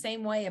feels the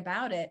same way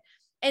about it.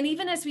 And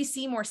even as we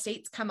see more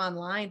states come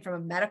online from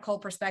a medical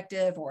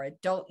perspective or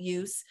adult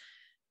use,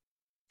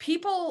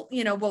 people,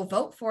 will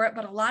vote for it,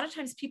 but a lot of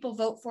times people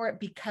vote for it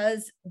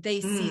because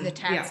they see the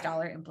tax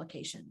dollar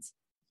implications,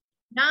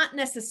 not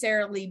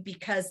necessarily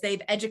because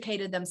they've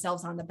educated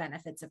themselves on the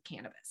benefits of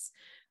cannabis.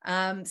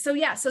 So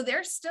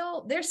there's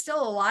still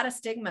a lot of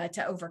stigma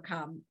to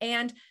overcome.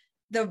 And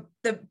the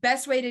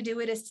best way to do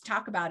it is to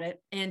talk about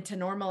it and to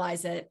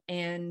normalize it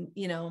and,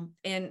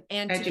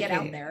 and to get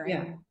out there.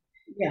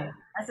 Yeah.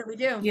 That's what we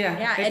do.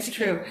 Yeah, it's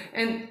true.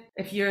 And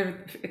if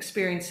you're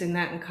experiencing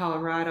that in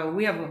Colorado,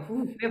 we have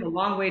a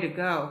long way to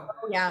go.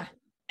 Oh, yeah.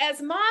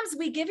 As moms,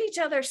 we give each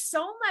other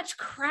so much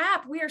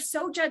crap. We are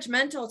so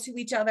judgmental to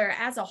each other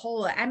as a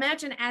whole. I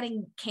imagine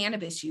adding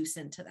cannabis use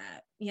into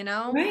that,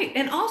 Right.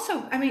 And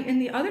also, in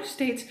the other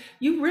states,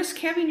 you risk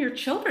having your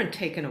children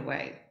taken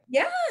away.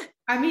 Yeah.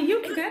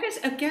 That is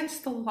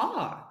against the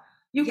law.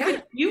 You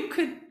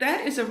could,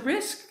 that is a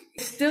risk.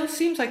 It still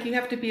seems like you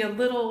have to be a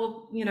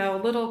little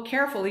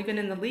careful, even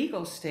in the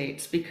legal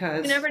states,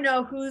 because you never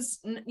know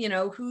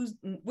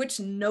which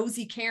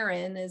nosy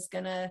Karen is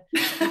gonna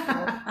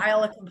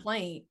file a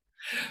complaint.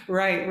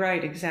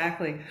 Right,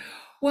 exactly.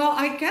 Well,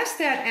 I guess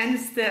that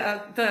ends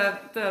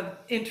the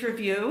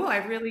interview. I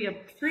really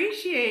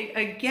appreciate,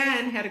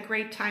 again, had a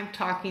great time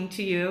talking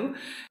to you.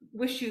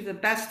 Wish you the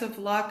best of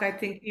luck. I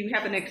think you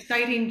have an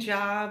exciting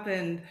job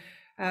and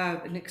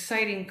an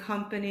exciting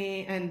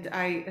company, and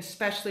I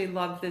especially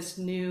love this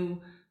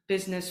new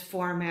business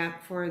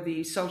format for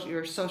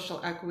your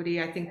social equity.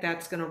 I think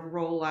that's going to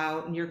roll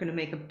out, and you're going to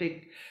make a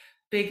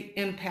big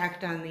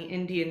impact on the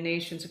Indian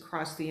nations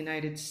across the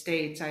United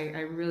States. I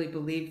really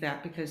believe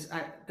that, because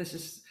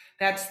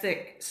that's the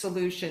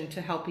solution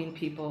to helping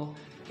people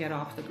get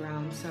off the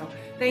ground. So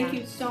thank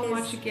you so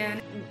much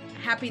again.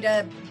 Happy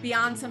to be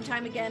on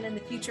sometime again in the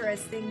future as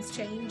things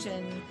change,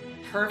 and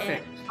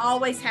perfect. And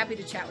always happy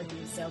to chat with you.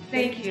 So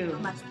thank you so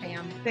much,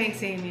 Pam.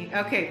 Thanks, Amy.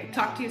 Okay,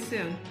 talk to you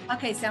soon.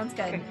 Okay, sounds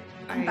good. Okay,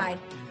 bye. Bye.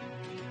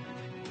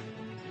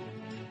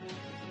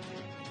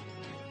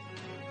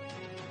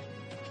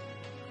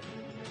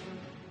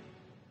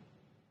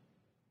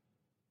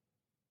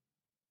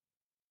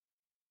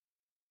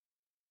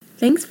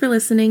 Thanks for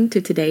listening to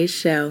today's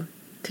show.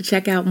 To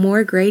check out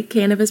more great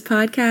cannabis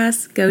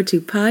podcasts, go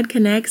to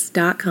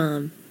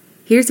podconnects.com.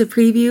 Here's a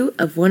preview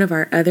of one of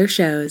our other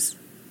shows.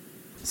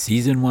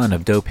 Season 1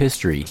 of Dope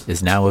History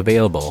is now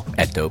available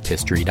at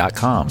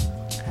dopehistory.com.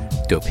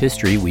 Dope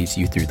History weaves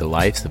you through the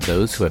lives of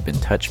those who have been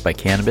touched by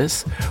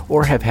cannabis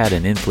or have had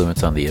an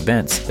influence on the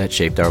events that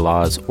shaped our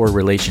laws or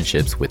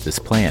relationships with this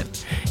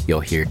plant. You'll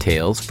hear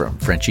tales from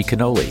Frenchie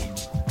Cannoli,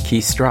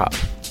 Keith Strop,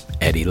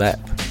 Eddie Lepp,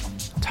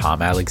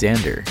 Tom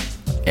Alexander,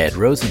 Ed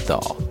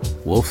Rosenthal,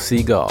 Wolf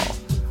Seagal,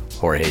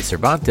 Jorge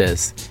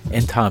Cervantes,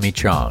 and Tommy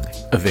Chong.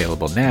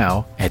 Available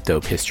now at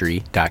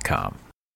dopehistory.com.